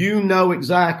 You know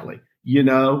exactly,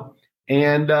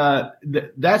 And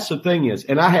that's the thing is,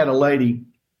 and I had a lady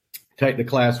take the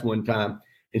class one time,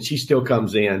 and she still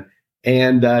comes in.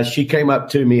 And she came up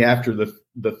to me after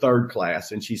the third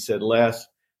class, and she said, Les,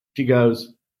 she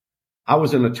goes, I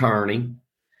was an attorney.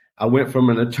 I went from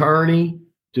an attorney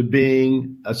to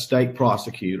being a state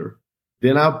prosecutor.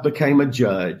 Then I became a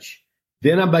judge.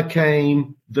 Then I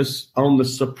became on the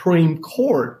Supreme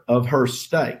Court of her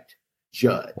state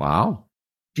judge. Wow.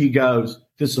 She goes,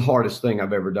 this is the hardest thing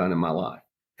I've ever done in my life.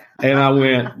 And I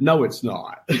went, no, it's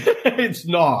not. It's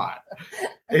not.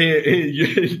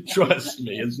 Trust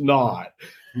me, it's not.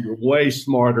 You're way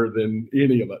smarter than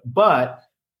any of it. But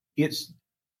it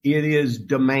is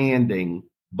demanding,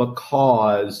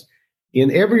 because in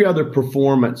every other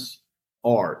performance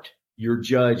art, you're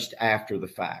judged after the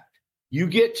fact. You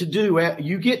get to do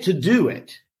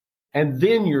it, and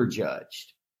then you're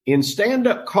judged. In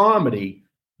stand-up comedy,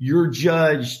 you're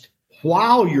judged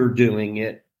while you're doing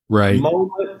it Right.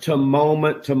 Moment to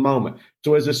moment to moment.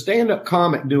 So as a stand-up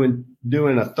comic doing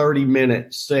a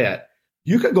 30-minute set,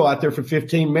 you could go out there for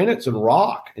 15 minutes and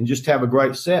rock and just have a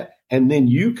great set. And then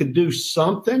you could do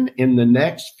something in the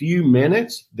next few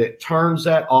minutes that turns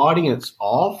that audience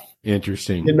off.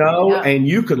 Interesting. And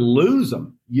you could lose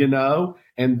them,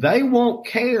 and they won't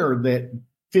care that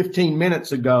 15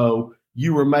 minutes ago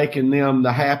you were making them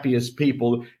the happiest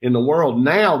people in the world.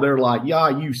 Now they're like, yeah,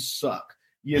 you suck.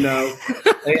 And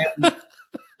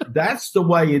that's the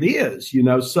way it is,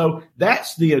 so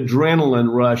that's the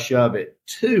adrenaline rush of it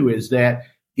too, is that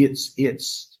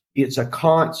it's a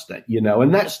constant,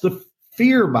 and that's the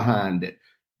fear behind it.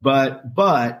 But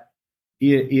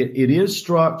it is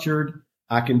structured.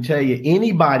 I can tell you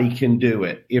anybody can do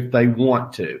it if they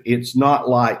want to. It's not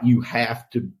like you have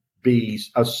to be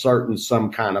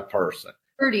some kind of person.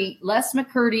 Les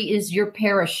McCurdy is your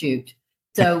parachute.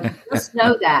 So just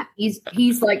know that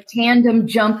he's like tandem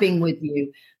jumping with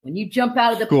you. When you jump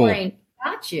out of the plane, he's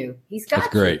got you. That's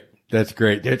great. That's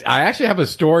great. I actually have a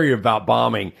story about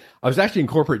bombing. I was actually in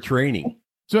corporate training,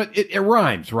 so it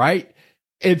rhymes, right?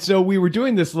 And so we were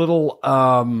doing this little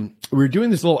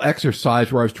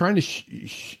exercise where I was trying to.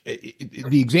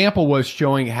 The example was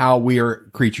showing how we are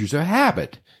creatures of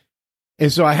habit.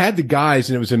 And so I had the guys,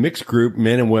 and it was a mixed group,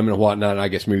 men and women and whatnot, and I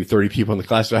guess maybe 30 people in the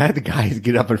class. So I had the guys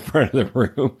get up in front of the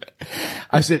room.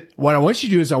 I said, what I want you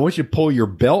to do is I want you to pull your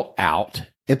belt out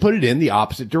and put it in the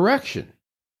opposite direction.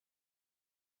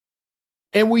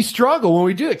 And we struggle when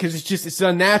we do it because it's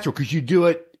unnatural, because you do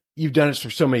it. You've done it for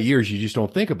so many years, you just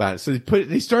don't think about it. So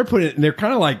they start putting it, and they're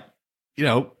kind of like,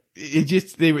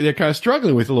 they're kind of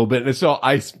struggling with it a little bit. And so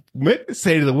I meant to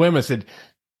say to the women, I said,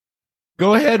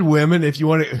 go ahead, women, if you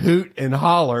want to hoot and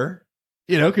holler,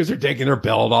 because they're taking their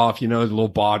belt off, a little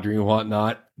bawdry and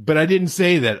whatnot. But I didn't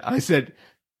say that. I said,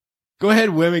 go ahead,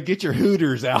 women, get your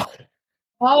hooters out.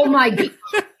 Oh, my God.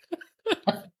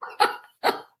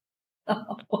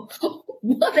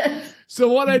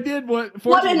 What I did, what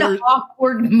an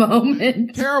awkward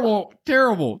moment. Terrible.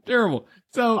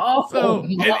 So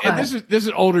and this is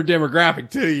an older demographic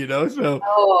too, So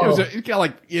it was kind of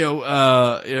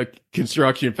like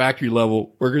construction factory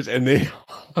level workers, and they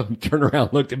turned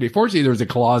around, looked at me. Fortunately, there was a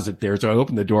closet there, so I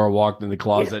opened the door, walked in the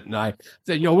closet, and I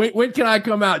said, when can I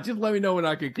come out? Just let me know when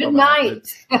I can come out. Good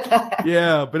night.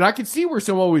 Yeah, but I could see where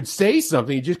someone would say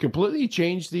something and just completely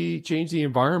change the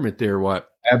environment there. What?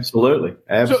 Absolutely.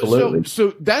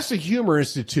 So that's the Humor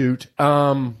Institute.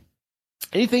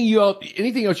 Anything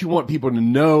else you want people to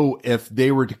know if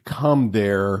they were to come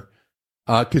there?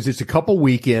 Because it's a couple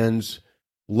weekends.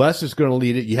 Les is going to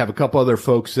lead it. You have a couple other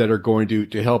folks that are going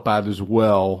to help out as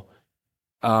well.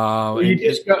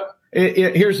 Here's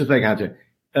the thing, I tell you.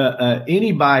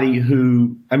 Anybody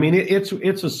who,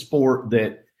 it's a sport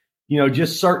that,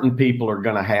 just certain people are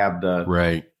going to have the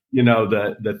right.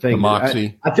 The thing. The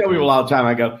moxie. I tell people all the time.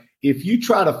 I go, if you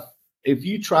try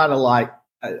to like,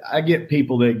 I get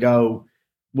people that go,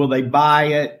 well, they buy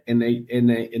it and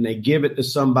they give it to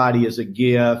somebody as a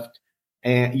gift,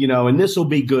 and and this will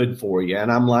be good for you. And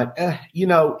I'm like,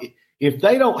 if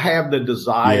they don't have the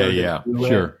desire,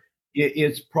 sure,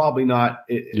 it's probably not.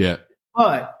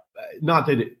 But not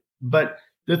that. But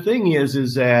the thing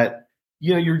is that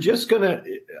you're just gonna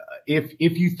if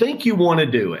you think you want to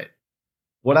do it.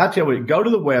 What I tell you, go to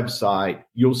the website.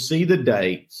 You'll see the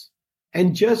dates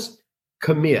and just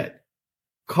commit.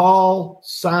 Call,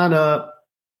 sign up,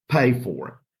 pay for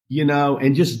it,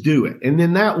 and just do it. And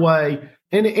then that way,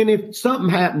 and if something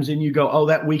happens and you go, oh,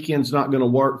 that weekend's not going to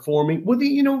work for me, well,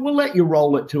 then, we'll let you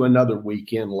roll it to another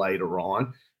weekend later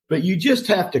on. But you just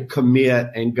have to commit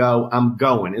and go, I'm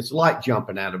going. It's like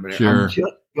jumping out of an airplane. Sure. I'm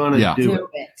just going to do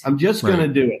it. I'm just going to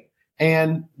do it.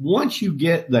 And once you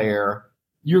get there,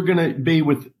 you're going to be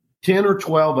with 10 or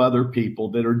 12 other people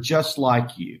that are just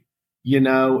like you, and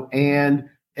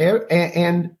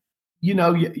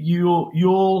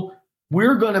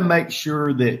we're going to make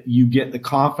sure that you get the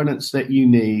confidence that you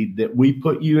need, that we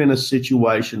put you in a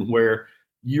situation where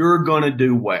you're going to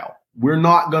do well. We're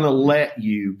not going to let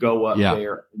you go up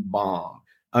there and bomb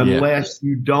unless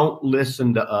you don't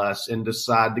listen to us and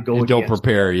decide to go and against don't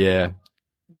prepare. It.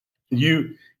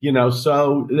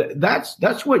 So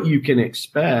that's what you can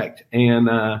expect. And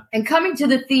coming to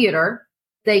the theater,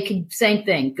 they can, same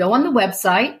thing, go on the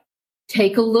website,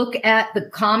 take a look at the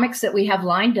comics that we have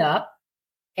lined up,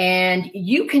 and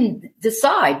you can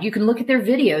decide. You can look at their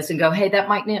videos and go, hey, that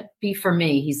might not be for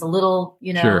me. He's a little,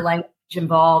 sure. language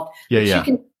involved. Yeah. You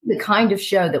can see the kind of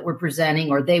show that we're presenting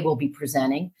or they will be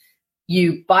presenting.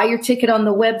 You buy your ticket on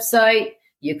the website.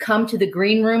 You come to the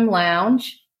Green Room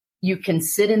Lounge. You can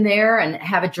sit in there and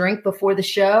have a drink before the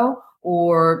show,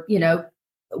 or,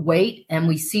 wait and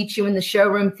we seat you in the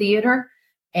showroom theater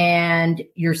and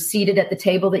you're seated at the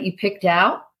table that you picked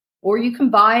out, or you can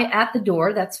buy at the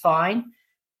door. That's fine.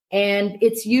 And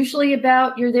it's usually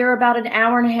you're there about an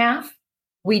hour and a half.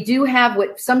 We do have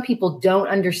what some people don't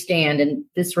understand, and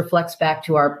this reflects back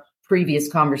to our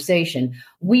previous conversation.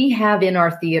 We have in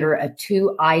our theater a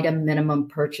 2-item minimum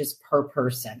purchase per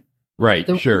person. Right,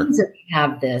 the sure. reason we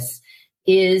have this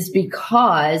is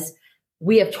because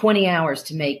we have 20 hours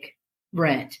to make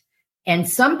rent. And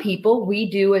some people, we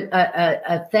do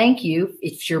a thank you.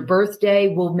 It's your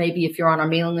birthday. We'll maybe, if you're on our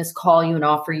mailing list, call you and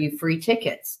offer you free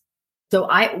tickets. So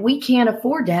we can't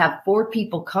afford to have 4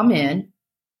 people come in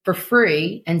for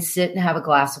free and sit and have a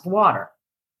glass of water.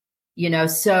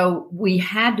 So we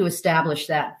had to establish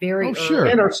that very early. Sure.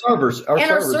 And our servers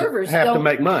have to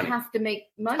make money.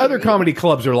 Other comedy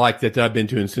clubs are like that I've been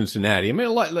to in Cincinnati. I mean,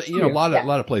 a lot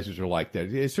of places are like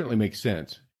that. It certainly makes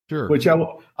sense. Sure. Which I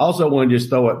also want to just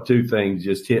throw up 2 things.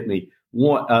 Just hit me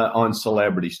one on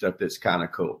celebrity stuff that's kind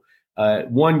of cool.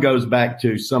 One goes back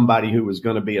to somebody who was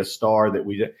going to be a star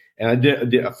that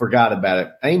I forgot about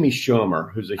it. Amy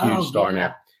Schumer, who's a huge star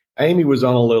now. Amy was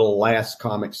on a little Last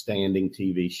Comic Standing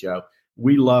TV show.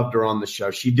 We loved her on the show.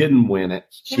 She didn't win it.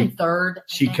 She came third.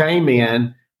 She came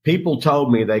in. People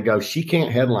told me, they go, she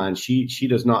can't headline. She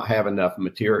does not have enough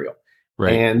material.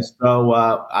 Right. And so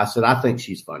I said, I think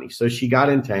she's funny. So she got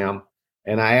in town,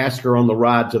 and I asked her on the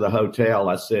ride to the hotel,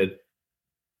 I said,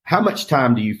 how much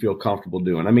time do you feel comfortable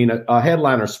doing? I mean, a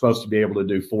headliner is supposed to be able to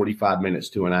do 45 minutes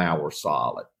to an hour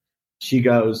solid. She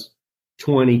goes,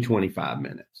 25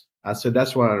 minutes. I said,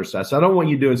 that's what I understand. I said, I don't want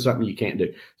you doing something you can't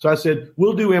do. So I said,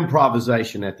 we'll do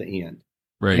improvisation at the end.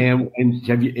 Right.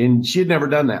 And she had never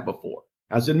done that before.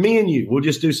 I said, me and you, we'll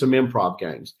just do some improv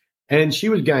games. And she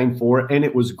was game for it, and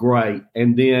it was great.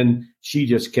 And then she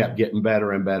just kept getting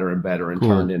better and better and better and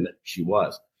turned into she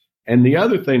was. And the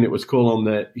other thing that was cool on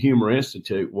the Humor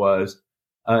Institute was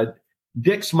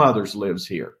Dick Smothers lives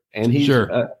here. And he's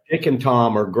Dick and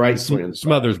Tom are great friends.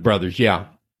 Smothers brothers, yeah.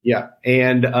 Yeah.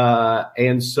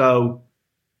 And so,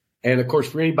 and of course,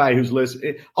 for anybody who's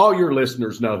listening, all your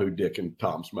listeners know who Dick and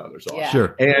Tom Smothers are. Yeah.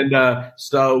 Sure. And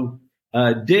so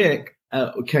Dick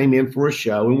came in for a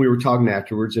show, and we were talking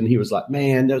afterwards, and he was like,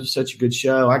 man, that was such a good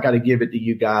show. I got to give it to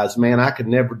you guys, man. I could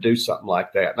never do something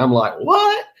like that. And I'm like,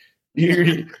 what?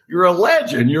 You're a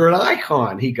legend. You're an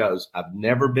icon. He goes, I've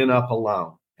never been up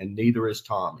alone, and neither is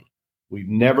Tommy. We've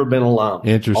never been alone.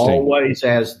 Interesting. Always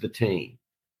as the team.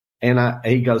 And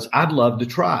he goes, I'd love to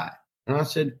try. And I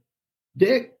said,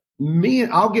 Dick,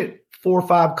 I'll get 4 or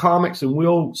 5 comics, and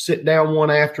we'll sit down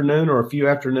one afternoon or a few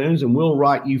afternoons, and we'll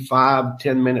write you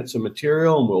 5-10 minutes of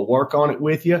material, and we'll work on it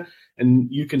with you. And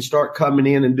you can start coming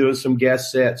in and doing some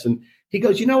guest sets. And he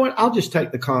goes, you know what? I'll just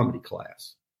take the comedy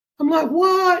class. I'm like,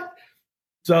 what?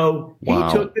 So he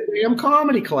took the damn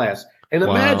comedy class. And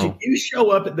imagine you show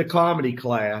up at the comedy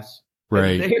class,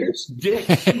 right? And there's Dick.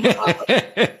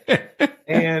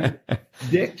 And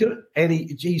Dick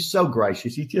he's so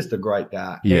gracious. He's just a great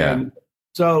guy. Yeah. And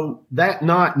so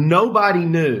nobody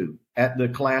knew at the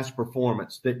class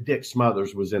performance that Dick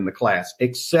Smothers was in the class,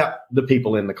 except the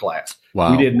people in the class.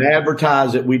 Wow. We didn't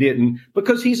advertise it. We didn't,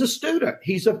 because he's a student.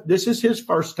 This is his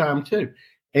first time too.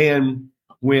 And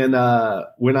when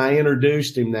I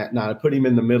introduced him that night, I put him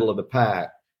in the middle of the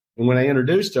pack. And when I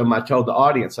introduced him, I told the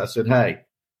audience, I said, hey,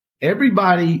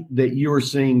 everybody that you are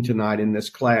seeing tonight in this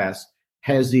class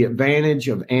has the advantage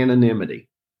of anonymity.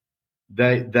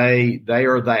 They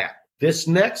are that. This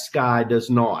next guy does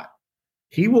not.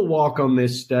 He will walk on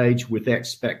this stage with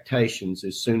expectations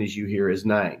as soon as you hear his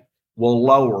name. We'll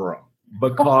lower him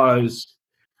because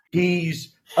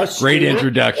he's a great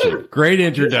introduction. Great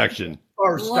introduction.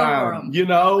 First time,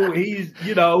 he's,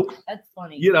 that's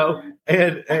funny,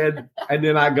 and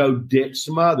then I go Dick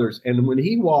Smothers. And when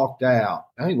he walked out,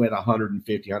 I think we had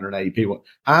 150, 180 people.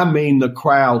 I mean, the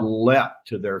crowd leapt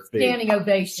to their feet.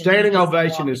 Standing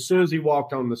ovation as soon as he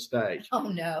walked on the stage. Oh,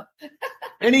 no.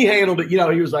 And he handled it. He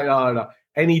was like, oh, no.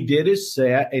 And he did his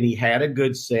set, and he had a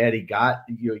good set. He got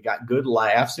good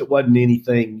laughs. It wasn't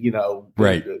anything,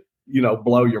 right.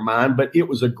 Blow your mind, but it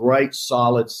was a great,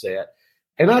 solid set.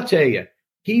 And I tell you,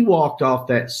 he walked off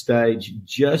that stage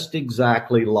just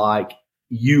exactly like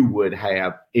you would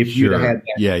have if you'd had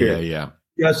that. Yeah.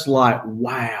 Just like,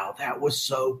 wow, that was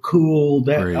so cool.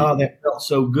 That felt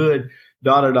so good.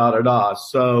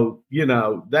 So,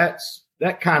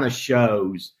 that kind of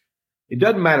shows. It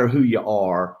doesn't matter who you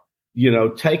are.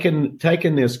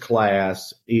 Taking this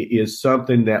class is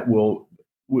something that will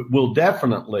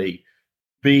definitely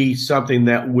be something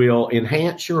that will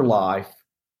enhance your life.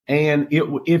 And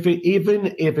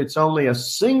even if it's only a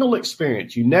single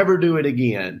experience, you never do it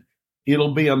again,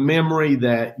 it'll be a memory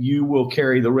that you will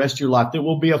carry the rest of your life. That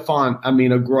will be a great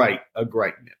memory.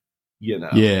 Yeah.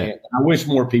 And I wish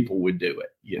more people would do it.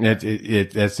 That's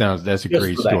a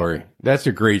great story. That's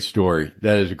a great story.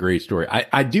 That is a great story.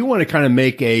 I do want to kind of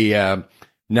make a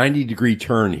 90-degree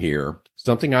turn here.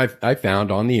 Something I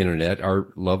found on the internet, our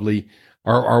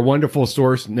wonderful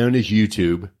source known as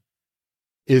YouTube,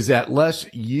 is that Les,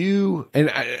 you and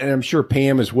I'm sure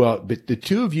Pam as well, but the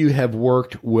two of you have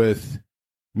worked with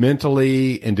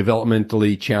mentally and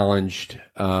developmentally challenged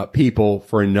people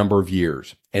for a number of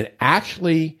years, and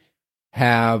actually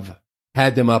have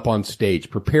had them up on stage,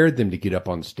 prepared them to get up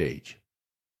on stage.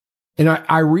 And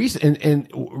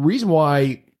reason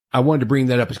why I wanted to bring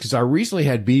that up is because I recently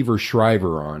had Beaver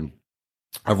Shriver on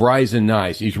of Rise and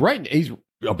Knives. He's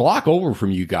a block over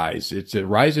from you guys. It's a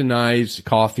Rise and Knives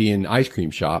coffee and ice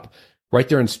cream shop right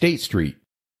there on State Street.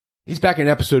 He's back in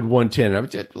episode 110. I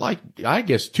was I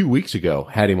guess 2 weeks ago,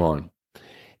 had him on.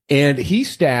 And he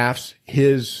staffs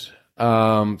his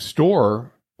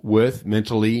store with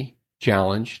mentally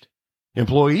challenged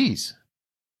employees.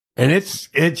 And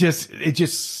it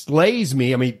just slays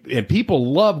me. I mean, and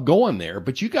people love going there,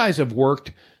 but you guys have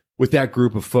worked with that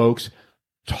group of folks.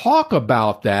 Talk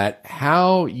about that,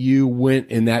 how you went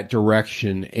in that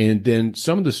direction, and then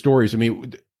some of the stories. I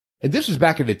mean, and this was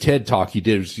back at a TED Talk you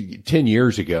did, it was 10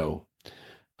 years ago,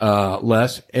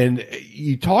 Les, and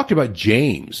you talked about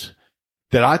James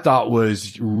that I thought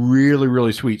was really,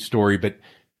 really sweet story, but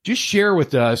just share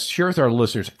with our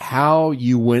listeners how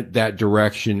you went that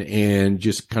direction and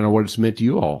just kind of what it's meant to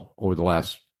you all over the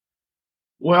last.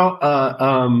 Well,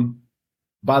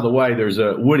 by the way, there's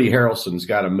Woody Harrelson's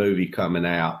got a movie coming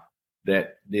out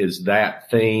that is that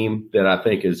theme that I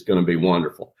think is going to be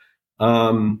wonderful.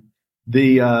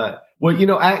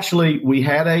 Actually, we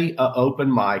had a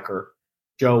open micer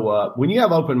show up. When you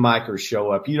have open micers show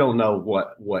up, you don't know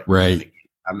what. Right.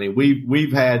 I mean, we've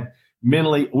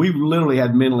literally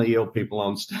had mentally ill people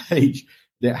on stage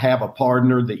that have a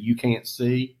partner that you can't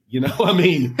see. I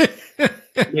mean,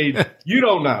 you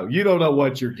don't know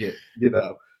what you're getting.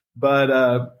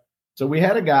 But so we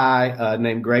had a guy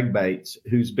named Greg Bates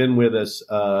who's been with us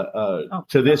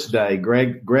to this day.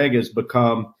 Greg has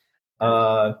become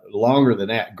longer than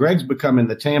that. Greg's become in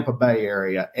the Tampa Bay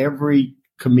area. Every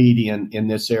comedian in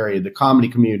this area, the comedy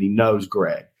community, knows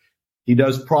Greg. He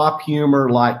does prop humor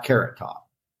like Carrot Top,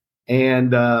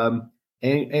 and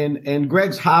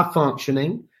Greg's high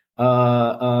functioning,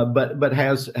 but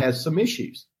has some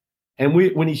issues. And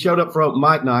when he showed up for open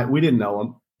mic night, we didn't know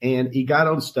him. And he got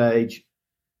on stage,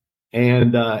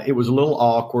 and it was a little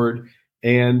awkward,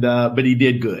 but he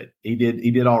did good. He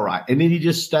did all right. And then he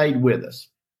just stayed with us.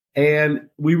 And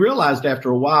we realized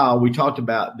after a while, we talked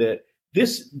about that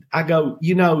this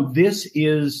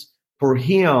is for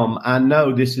him. I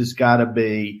know this has got to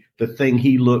be the thing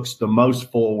he looks the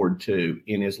most forward to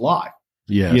in his life.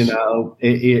 Yes.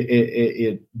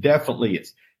 It definitely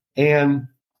is. And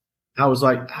I was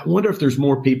like, I wonder if there's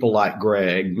more people like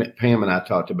Greg. Pam and I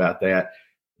talked about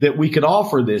that we could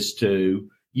offer this to,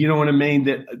 you know what I mean?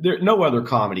 That no other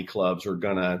comedy clubs are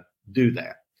going to do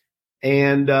that.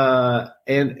 And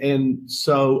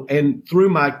so through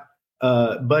my,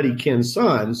 buddy Ken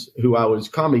Sons, who I was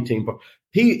comedy team for,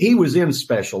 he was in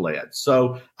special ed.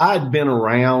 So I'd been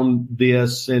around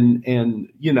this and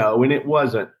it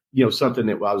wasn't, something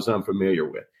that I was unfamiliar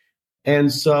with. And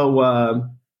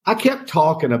so, I kept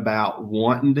talking about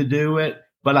wanting to do it,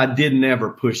 but I didn't ever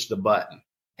push the button.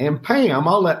 And Pam,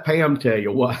 I'll let Pam tell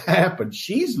you what happened.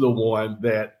 She's the one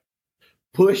that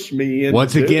pushed me in.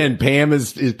 Once again, Pam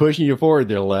is pushing you forward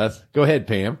there, Les. Go ahead,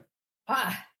 Pam.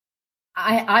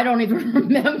 I don't even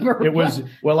remember.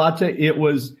 I'll tell you, it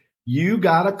was, you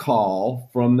got a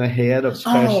call from the head of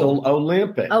Special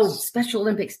Olympics. Oh, Special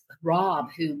Olympics,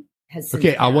 Rob, who has.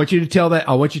 Okay, I want you to tell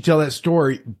that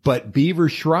story, but Beaver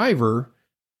Shriver,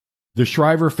 the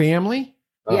Shriver family,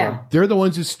 they're the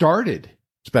ones who started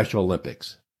Special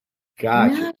Olympics.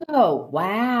 Gotcha. No,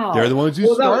 wow. They're the ones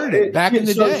who started it back in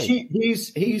the day.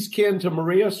 He's kin to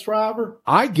Maria Shriver,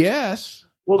 I guess.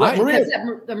 Well,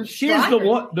 she's the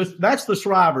one. That's the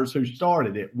Shrivers who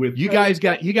started it. With you guys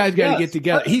got to get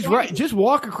together. He's right. Just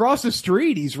walk across the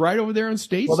street. He's right over there on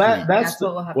State Street. That's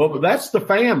the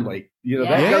family.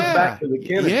 That goes back to the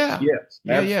Kennedy.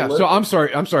 Yeah. So I'm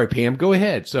sorry, Pam. Go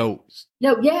ahead. So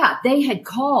they had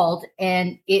called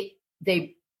and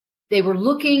they were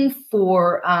looking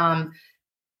for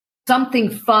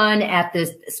something fun at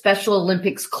the Special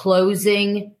Olympics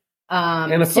closing.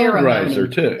 And a ceremony.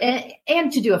 fundraiser too.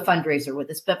 And to do a fundraiser with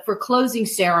us, but for closing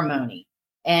ceremony.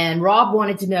 And Rob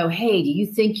wanted to know, hey, do you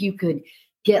think you could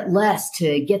get Les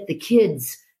to get the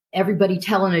kids, everybody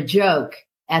telling a joke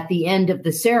at the end of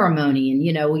the ceremony.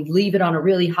 And, we leave it on a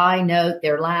really high note,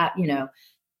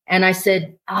 and I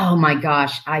said, oh my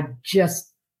gosh, I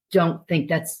just don't think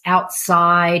that's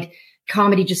outside.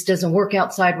 Comedy just doesn't work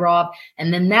outside, Rob.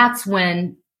 And then that's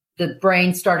when the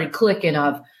brain started clicking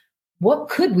of, what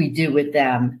could we do with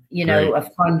them? A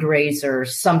fundraiser,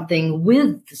 something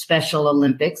with the Special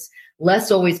Olympics.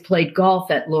 Les always played golf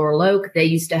at Laurel Oak. They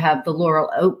used to have the Laurel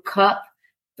Oak Cup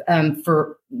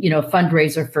for,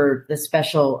 fundraiser for the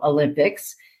Special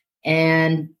Olympics.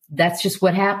 And that's just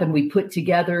what happened. We put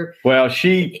together. Well,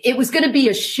 it was going to be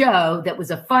a show that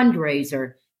was a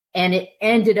fundraiser, and it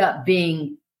ended up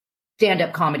being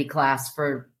stand-up comedy class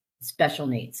for special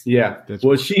needs. Yeah.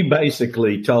 Well, she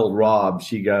basically told Rob,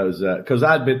 she goes, because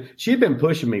she'd been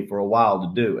pushing me for a while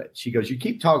to do it. She goes, you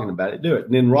keep talking about it, do it.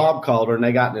 And then Rob called her and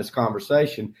they got in this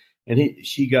conversation, and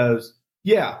she goes,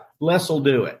 yeah, Les will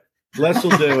do it. Les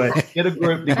will do it. Get a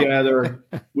group together.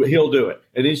 He'll do it.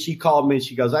 And then she called me and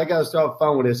she goes, I got to start on the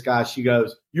phone with this guy. She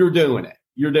goes, you're doing it.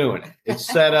 You're doing it. It's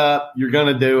set up. You're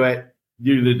going to do it.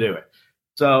 You do it.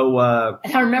 So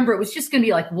and I remember it was just going to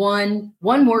be like one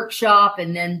workshop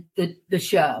and then the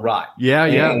show. Right. Yeah.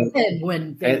 And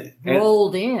when they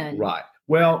rolled in. Right.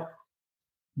 Well,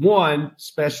 one,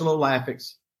 Special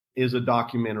Olympics is a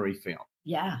documentary film.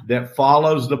 Yeah. That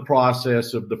follows the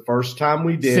process of the first time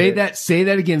we did Say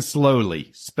that again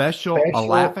slowly. Special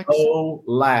Olympics?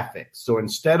 Olympics. So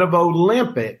instead of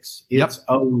Olympics, it's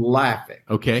Olympics.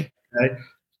 Okay.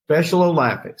 Special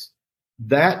Olympics.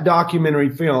 That documentary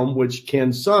film, which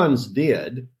Ken Sons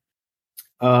did,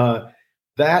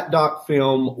 that doc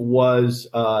film was,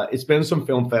 it's been some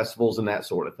film festivals and that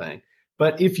sort of thing.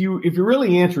 But if you're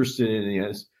really interested in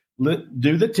this,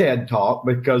 do the TED Talk,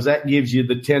 because that gives you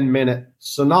the 10-minute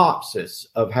synopsis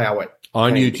of how it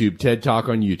on came. YouTube, TED Talk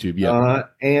on YouTube. Yeah.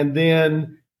 And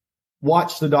then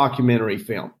watch the documentary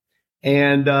film.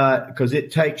 And, cause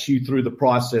it takes you through the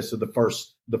process of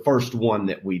the first one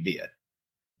that we did.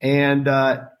 And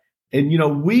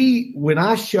when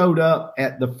I showed up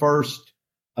at the first,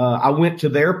 I went to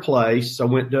their place. I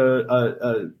went to,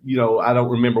 I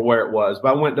don't remember where it was,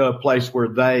 but I went to a place where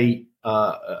they,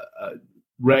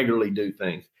 regularly do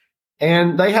things.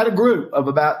 And they had a group of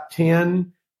about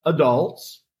 10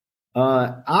 adults.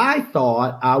 I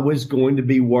thought I was going to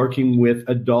be working with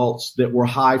adults that were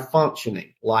high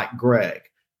functioning, like Greg.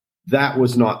 That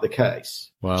was not the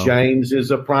case. Wow. James is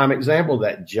a prime example of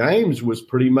that. James was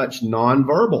pretty much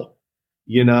nonverbal,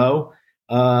 and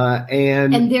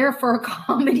there for a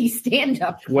comedy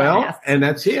stand-up class. Well, and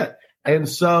that's it. And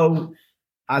so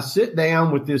I sit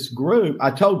down with this group.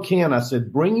 I told Ken, I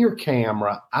said, bring your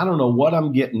camera. I don't know what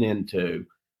I'm getting into,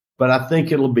 but I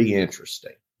think it'll be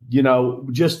interesting,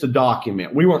 just to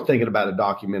document. We weren't thinking about a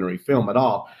documentary film at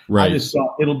all. Right. I just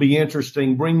thought it'll be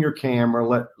interesting. Bring your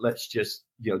camera. Let's just,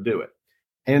 do it.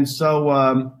 And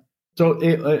so,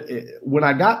 when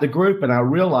I got the group and I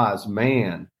realized,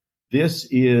 man, this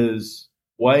is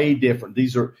way different.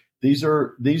 These are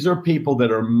people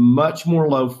that are much more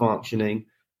low functioning.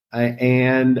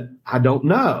 And I don't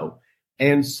know.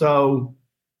 And so,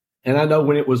 and I know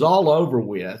when it was all over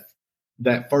with,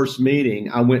 that first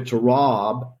meeting, I went to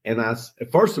Rob and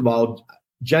first of all,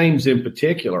 James in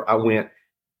particular, I went,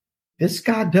 this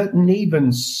guy doesn't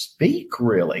even speak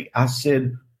really. I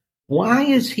said, why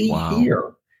is he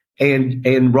here?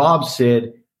 And Rob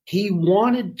said, he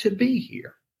wanted to be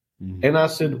here. Mm-hmm. And I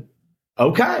said,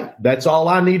 okay, that's all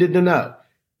I needed to know.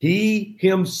 He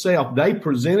himself, they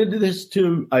presented this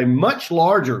to a much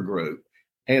larger group.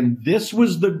 And this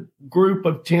was the group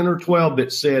of 10 or 12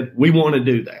 that said, we want to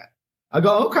do that. I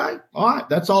go, okay, all right.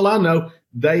 That's all I know.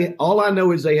 All I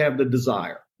know is they have the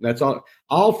desire. That's all.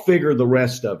 I'll figure the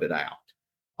rest of it out.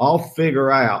 I'll figure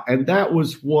out. And that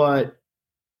was what,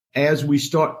 at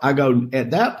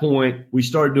that point, we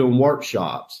started doing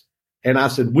workshops. And I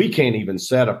said, we can't even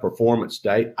set a performance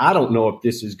date. I don't know if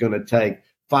this is going to take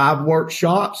 5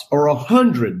 workshops or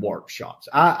 100 workshops.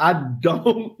 I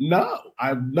don't know. I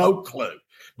have no clue.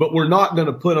 But we're not going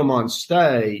to put them on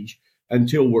stage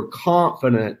until we're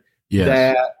confident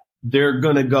that they're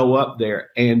going to go up there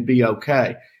and be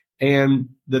okay. And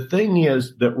the thing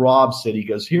is that Rob said, he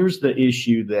goes, here's the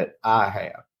issue that I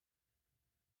have.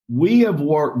 We have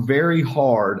worked very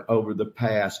hard over the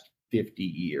past 50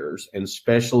 years, and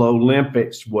Special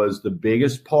Olympics was the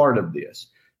biggest part of this,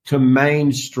 to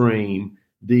mainstream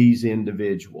these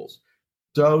individuals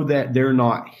so that they're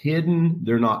not hidden,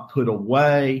 they're not put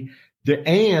away,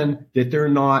 and that they're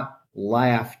not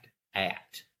laughed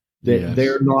at, that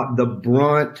they're not the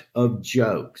brunt of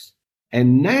jokes.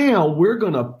 And now we're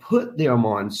going to put them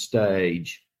on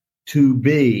stage to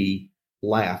be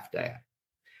laughed at.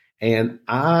 And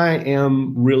I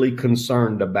am really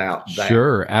concerned about that.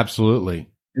 Sure, absolutely.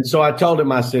 And so I told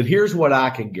him, I said, here's what I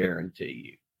can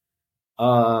guarantee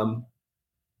you.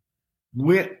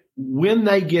 When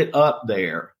they get up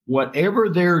there, whatever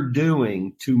they're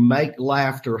doing to make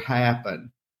laughter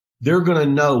happen, they're going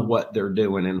to know what they're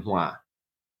doing and why.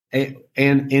 And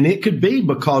it could be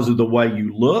because of the way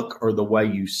you look or the way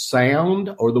you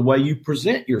sound or the way you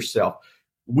present yourself.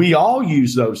 We all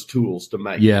use those tools to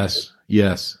make Yes.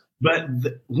 But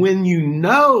when you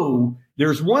know,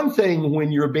 there's one thing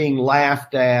when you're being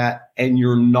laughed at and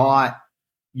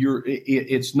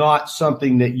it's not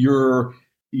something that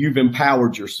you've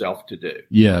empowered yourself to do.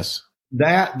 Yes.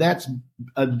 That's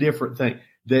a different thing.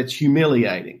 That's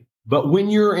humiliating. But when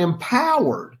you're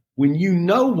empowered, when you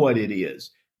know what it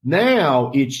is,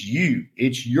 now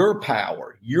it's your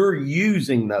power. You're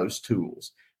using those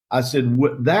tools. I said,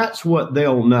 that's what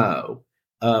they'll know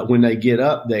when they get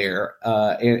up there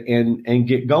and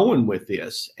get going with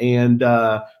this. And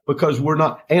because we're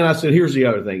not, and I said, here's the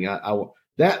other thing.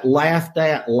 That laughed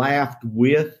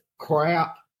with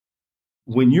crap.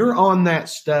 When you're on that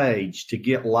stage to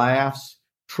get laughs,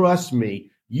 trust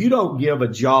me, you don't give a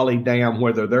jolly damn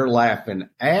whether they're laughing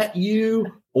at you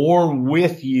or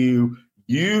with you.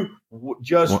 You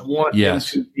just want them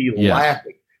to be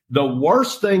laughing. The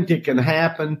worst thing that can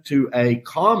happen to a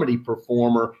comedy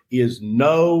performer is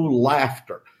no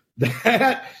laughter.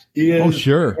 That is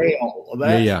hell.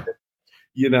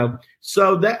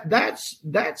 So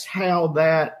that's how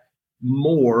that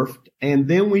morphed. And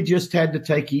then we just had to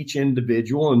take each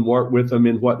individual and work with them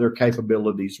in what their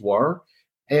capabilities were.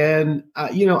 And,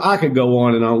 I could go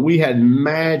on and on. We had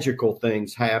magical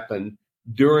things happen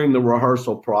during the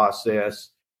rehearsal process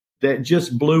that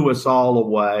just blew us all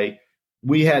away.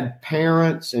 We had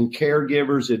parents and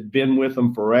caregivers that had been with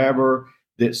them forever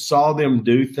that saw them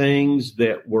do things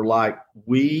that were like,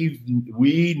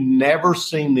 we never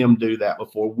seen them do that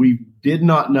before. We did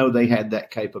not know they had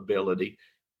that capability.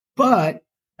 But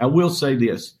I will say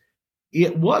this,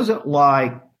 it wasn't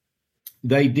like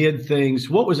they did things.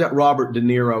 What was that Robert De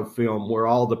Niro film where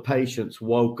all the patients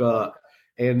woke up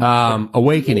and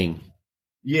Awakening?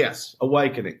 Yes,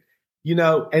 Awakening.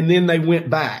 And then they went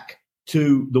back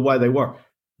to the way they were.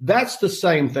 That's the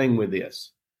same thing with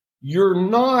this. You're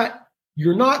not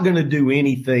going to do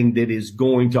anything that is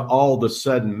going to all of a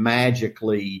sudden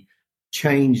magically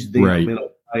change them in a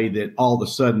way that all of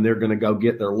a sudden they're going to go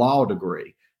get their law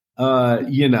degree.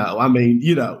 You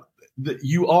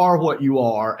are what you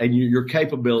are, and your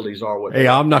capabilities are what. Hey,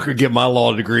 I'm not going to get my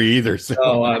law degree either. So.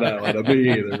 Oh, I know.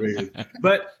 Me either.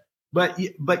 But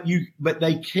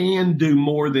they can do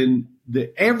more than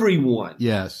everyone.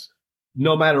 Yes.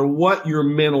 No matter what your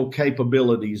mental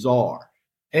capabilities are,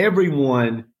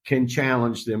 everyone can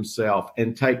challenge themselves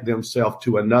and take themselves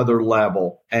to another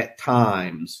level at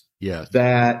times. Yes.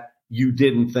 That you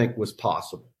didn't think was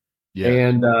possible. Yeah.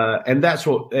 And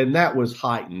that was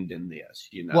heightened in this,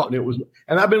 well,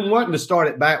 and I've been wanting to start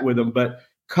it back with them, but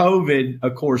COVID,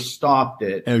 of course, stopped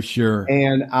it. Oh, sure.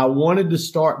 And I wanted to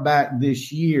start back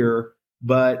this year,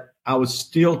 but I was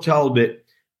still told that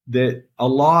a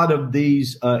lot of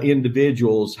these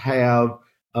individuals have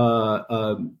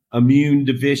immune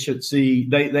deficiency.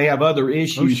 They have other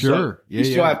issues. Oh, sure. So you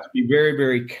still have to be very,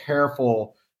 very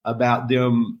careful about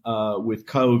them with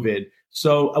COVID.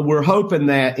 So we're hoping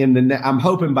that I'm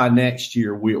hoping by next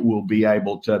year we'll be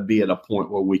able to be at a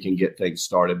point where we can get things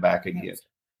started back again.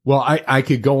 Well, I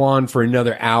could go on for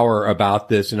another hour about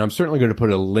this, and I'm certainly going to put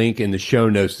a link in the show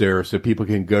notes there so people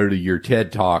can go to your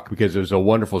TED Talk, because there's a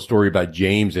wonderful story about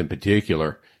James in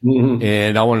particular. Mm-hmm.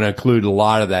 And I want to include a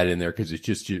lot of that in there because it's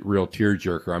just a real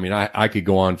tearjerker. I mean, I could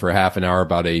go on for half an hour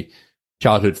about a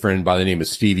childhood friend by the name of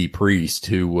Stevie Priest,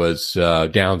 who was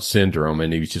Down syndrome,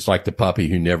 and he was just like the puppy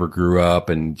who never grew up,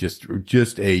 and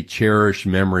just a cherished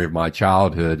memory of my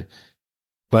childhood.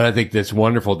 But I think that's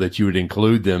wonderful that you would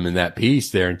include them in that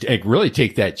piece there and really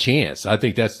take that chance. I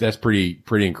think that's pretty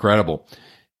incredible.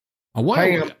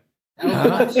 Pam.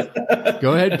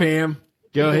 Go ahead, Pam.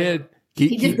 Go ahead.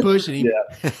 Keep pushing him.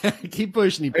 Yeah. Keep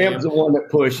pushing him. Pam's the one that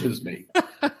pushes me.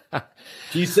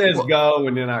 She says go,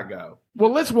 and then I go.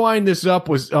 Well, let's wind this up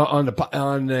with it's all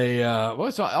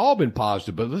been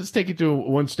positive, but let's take it to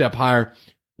one step higher.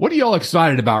 What are y'all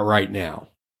excited about right now?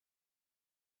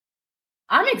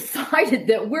 I'm excited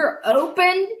that we're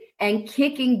open and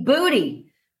kicking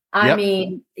booty. I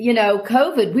mean,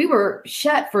 COVID, we were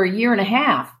shut for a year and a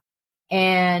half.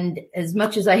 And as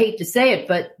much as I hate to say it,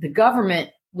 but the government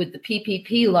with the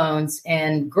PPP loans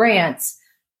and grants,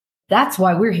 that's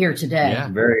why we're here today. Yeah,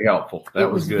 very helpful.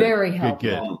 That was good. Very helpful.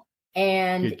 Good.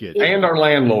 And Good. And our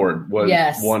landlord was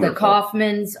wonderful. The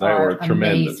Kaufmans are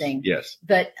amazing. Yes.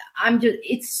 But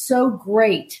it's so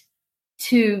great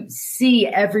to see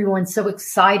everyone so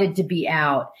excited to be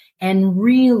out and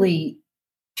really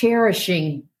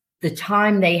cherishing the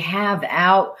time they have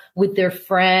out with their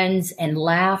friends and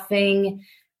laughing.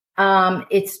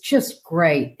 It's just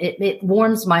great. It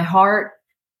warms my heart.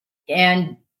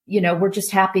 And, we're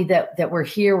just happy that we're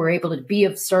here. We're able to be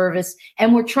of service,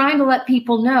 and we're trying to let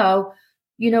people know,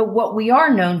 what we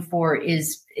are known for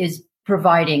is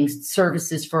providing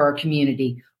services for our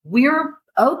community. We're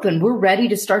open. We're ready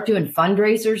to start doing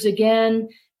fundraisers again.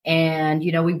 And,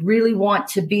 we really want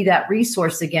to be that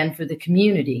resource again for the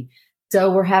community.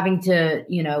 So we're having to,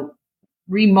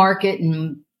 remarket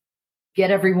and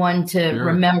get everyone to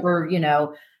remember,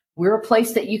 we're a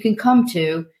place that you can come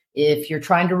to if you're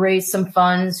trying to raise some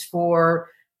funds for,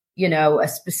 a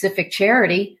specific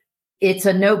charity. It's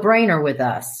a no-brainer with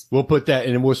us. We'll put that,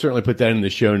 and we'll certainly put that in the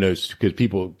show notes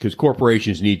because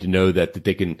corporations need to know that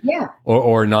they can,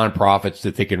 or nonprofits,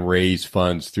 that they can raise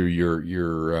funds through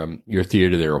your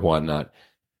theater there or whatnot.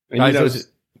 And,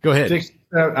 go ahead.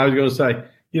 I was going to say,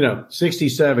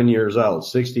 67 years old,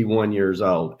 61 years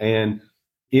old, and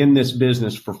in this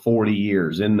business for 40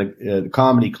 years. And the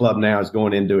comedy club now is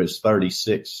going into its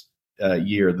 36th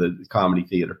year, the comedy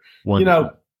theater.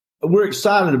 Wonderful. We're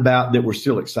excited about that. We're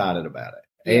still excited about it.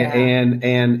 Yeah.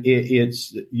 And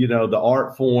it's, the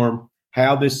art form,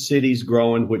 how this city's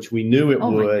growing, which we knew it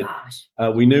would.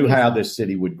 We knew how this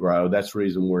city would grow. That's the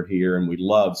reason we're here. And we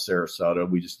love Sarasota.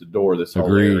 We just adore this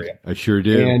whole area. I sure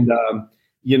do. And,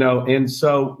 and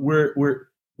so we're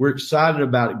excited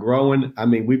about it growing. I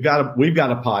mean, we've got a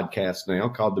podcast now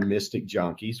called The Mystic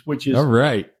Junkies, which is all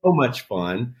right. So much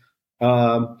fun.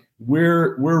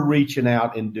 We're reaching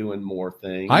out and doing more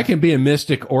things. I can be a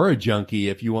mystic or a junkie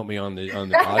if you want me on the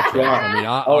podcast.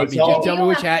 I mean, just tell me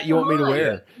which hat you want me to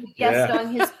wear. Guest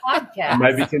on his podcast.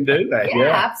 Maybe can do that. Yeah,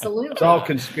 absolutely. It's all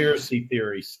conspiracy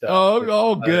theory stuff.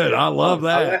 Oh, good. I love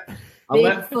that.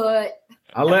 Bigfoot.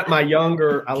 I let my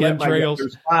younger,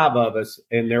 there's 5 of us,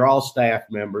 and they're all staff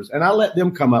members, and I let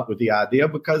them come up with the idea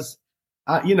because,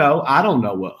 I don't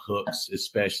know what hooks,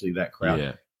 especially that crowd.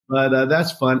 Yeah. But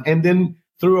that's fun. And then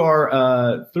through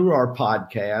our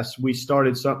podcast, we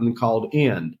started something called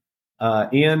END.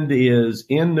 END is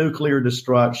End Nuclear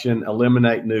Destruction,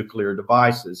 Eliminate Nuclear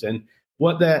Devices. And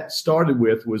what that started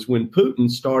with was when Putin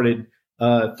started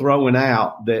throwing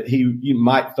out that he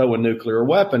might throw a nuclear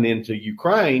weapon into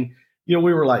Ukraine.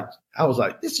 We were like, I was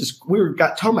like,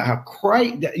 talking about how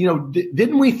great,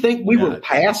 didn't we think we were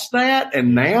past that?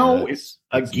 And now it's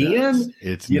again, nuts.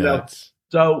 It's nuts.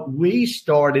 So we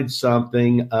started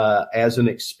something as an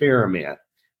experiment.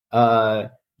 There's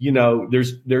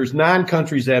 9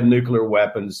 countries that have nuclear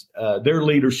weapons. Their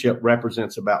leadership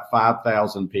represents about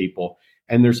 5,000 people,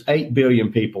 and there's 8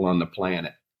 billion people on the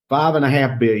planet.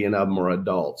 5.5 billion of them are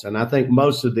adults. And I think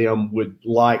most of them would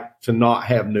like to not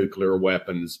have nuclear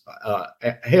weapons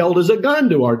held as a gun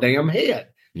to our damn head.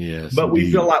 Yes, but indeed.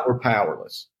 We feel like we're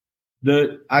powerless.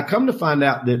 I come to find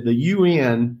out that the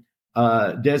UN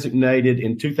designated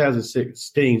in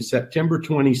 2016, September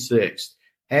 26th,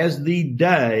 as the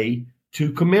day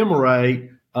to commemorate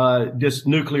this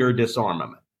nuclear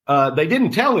disarmament. They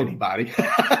didn't tell anybody,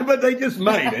 but they just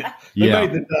made it. They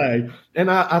made the day. And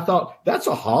I thought, that's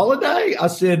a holiday? I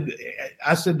said,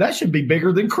 that should be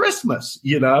bigger than Christmas,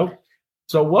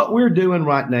 So what we're doing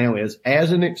right now is,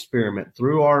 as an experiment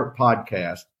through our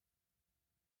podcast,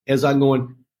 as I'm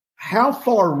going, how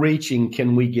far reaching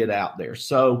can we get out there?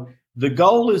 So the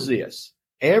goal is this.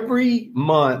 Every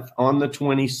month on the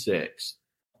 26th,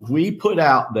 we put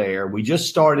out there, we just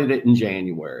started it in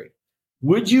January.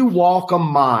 Would you walk a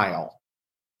mile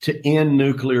to end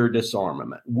nuclear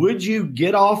disarmament? Would you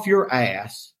get off your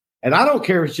ass? And I don't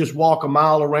care if it's just walk a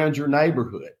mile around your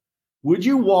neighborhood. Would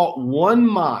you walk 1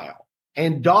 mile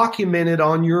and document it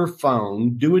on your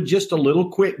phone, do just a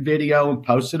little quick video and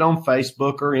post it on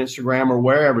Facebook or Instagram or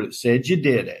wherever that said you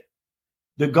did it?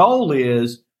 The goal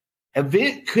is,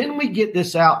 can we get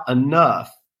this out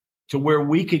enough to where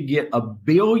we could get 1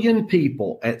 billion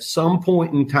people at some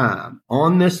point in time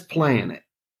on this planet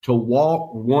to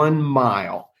walk 1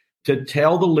 mile to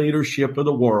tell the leadership of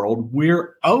the world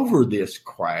we're over this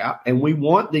crap and we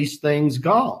want these things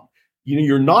gone.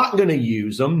 You're not going to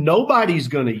use them. Nobody's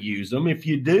going to use them. If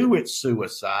you do, it's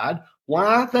suicide.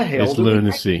 Why the hell? It's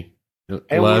lunacy.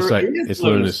 It's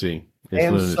lunacy.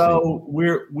 So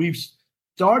we've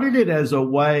started it as a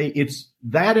way. It's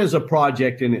that as a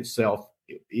project in itself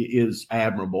is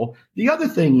admirable. The other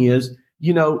thing is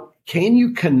can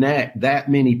you connect that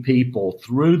many people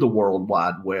through the World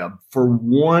Wide Web for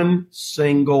one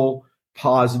single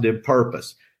positive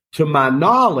purpose? To my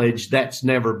knowledge, that's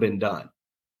never been done.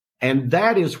 And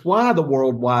that is why the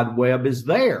World Wide Web is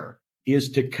there,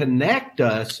 is to connect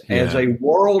us as a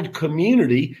world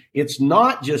community. It's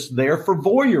not just there for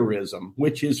voyeurism,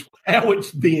 which is how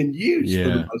it's being used for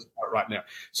the most part right now.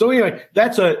 So anyway,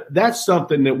 that's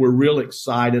something that we're real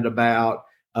excited about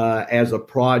as a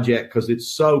project, because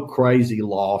it's so crazy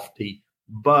lofty.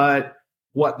 But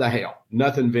what the hell?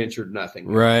 Nothing ventured, nothing.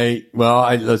 Right.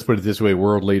 Well, let's put it this way: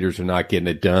 world leaders are not getting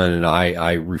it done, and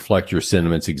I reflect your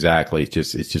sentiments exactly.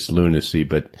 It's just lunacy.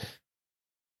 But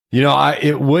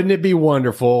wouldn't it be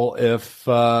wonderful if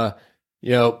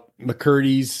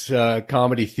McCurdy's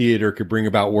comedy theater could bring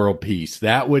about world peace?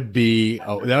 That would be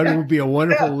a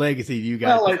wonderful legacy to you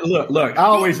guys. Well, look,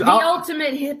 the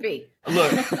ultimate hippie.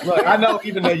 Look, I know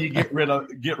even though you get rid of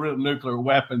nuclear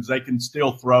weapons, they can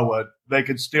still throw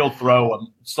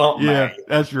something. Yeah,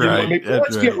 that's right.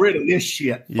 Let's get rid of this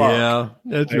shit. Yeah,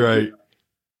 that's right.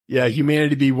 Yeah, humanity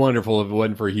would be wonderful if it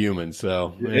wasn't for humans.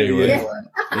 So anyway,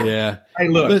 yeah. Hey,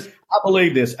 look, I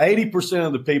believe this: 80%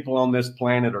 of the people on this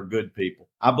planet are good people.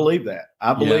 I believe that.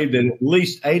 I believe that at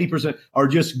least 80% are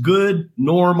just good,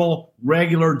 normal,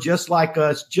 regular, just like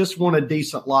us, just want a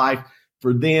decent life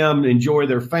for them, enjoy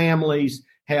their families,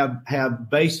 have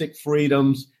basic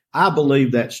freedoms. I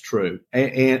believe that's true.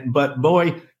 But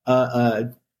boy,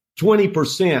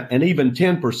 20% and even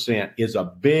 10% is a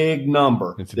big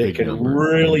number that can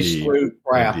really screw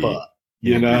crap up,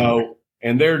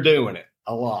 and they're doing it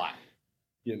a lot.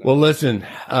 Well, listen,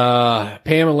 Pam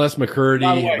and Les McCurdy.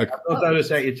 By the way, I was going to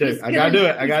say it too. I got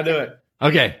to do it.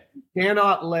 Okay. You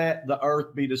cannot let the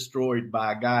earth be destroyed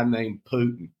by a guy named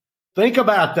Putin. Think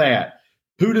about that.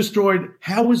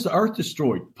 How was the earth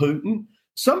destroyed? Putin.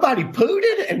 Somebody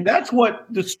pooted, and that's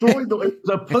what destroyed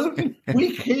the Putin.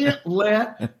 We can't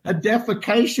let a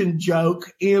defecation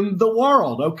joke in the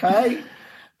world, okay?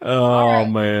 Oh,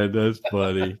 man, that's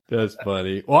funny. That's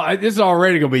funny. Well, this is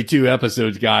already going to be 2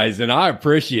 episodes, guys, and I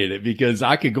appreciate it, because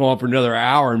I could go on for another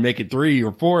hour and make it 3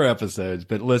 or 4 episodes.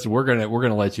 But listen, we're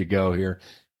gonna let you go here.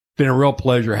 It's been a real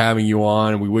pleasure having you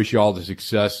on, and we wish you all the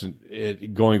success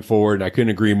going forward. And I couldn't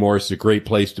agree more. It's a great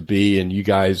place to be, and you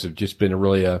guys have just been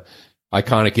a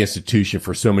iconic institution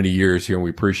for so many years here, and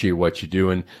we appreciate what you're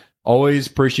doing. Always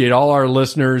appreciate all our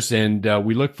listeners, and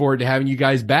we look forward to having you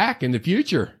guys back in the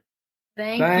future.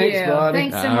 Thanks, you. Buddy.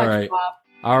 Thanks so much, Bob.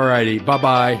 All righty.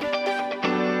 Bye-bye.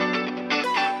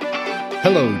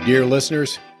 Hello, dear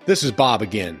listeners. This is Bob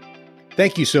again.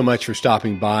 Thank you so much for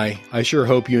stopping by. I sure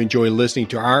hope you enjoy listening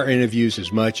to our interviews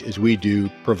as much as we do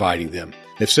providing them.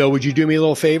 If so, would you do me a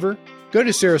little favor? Go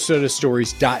to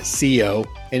sarasotastories.co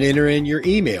and enter in your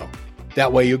email.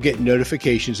 That way you'll get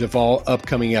notifications of all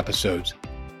upcoming episodes.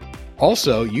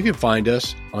 Also, you can find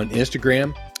us on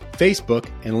Instagram, Facebook,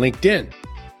 and LinkedIn.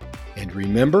 And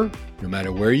remember, no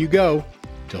matter where you go,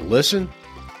 to listen,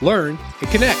 learn, and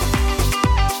connect.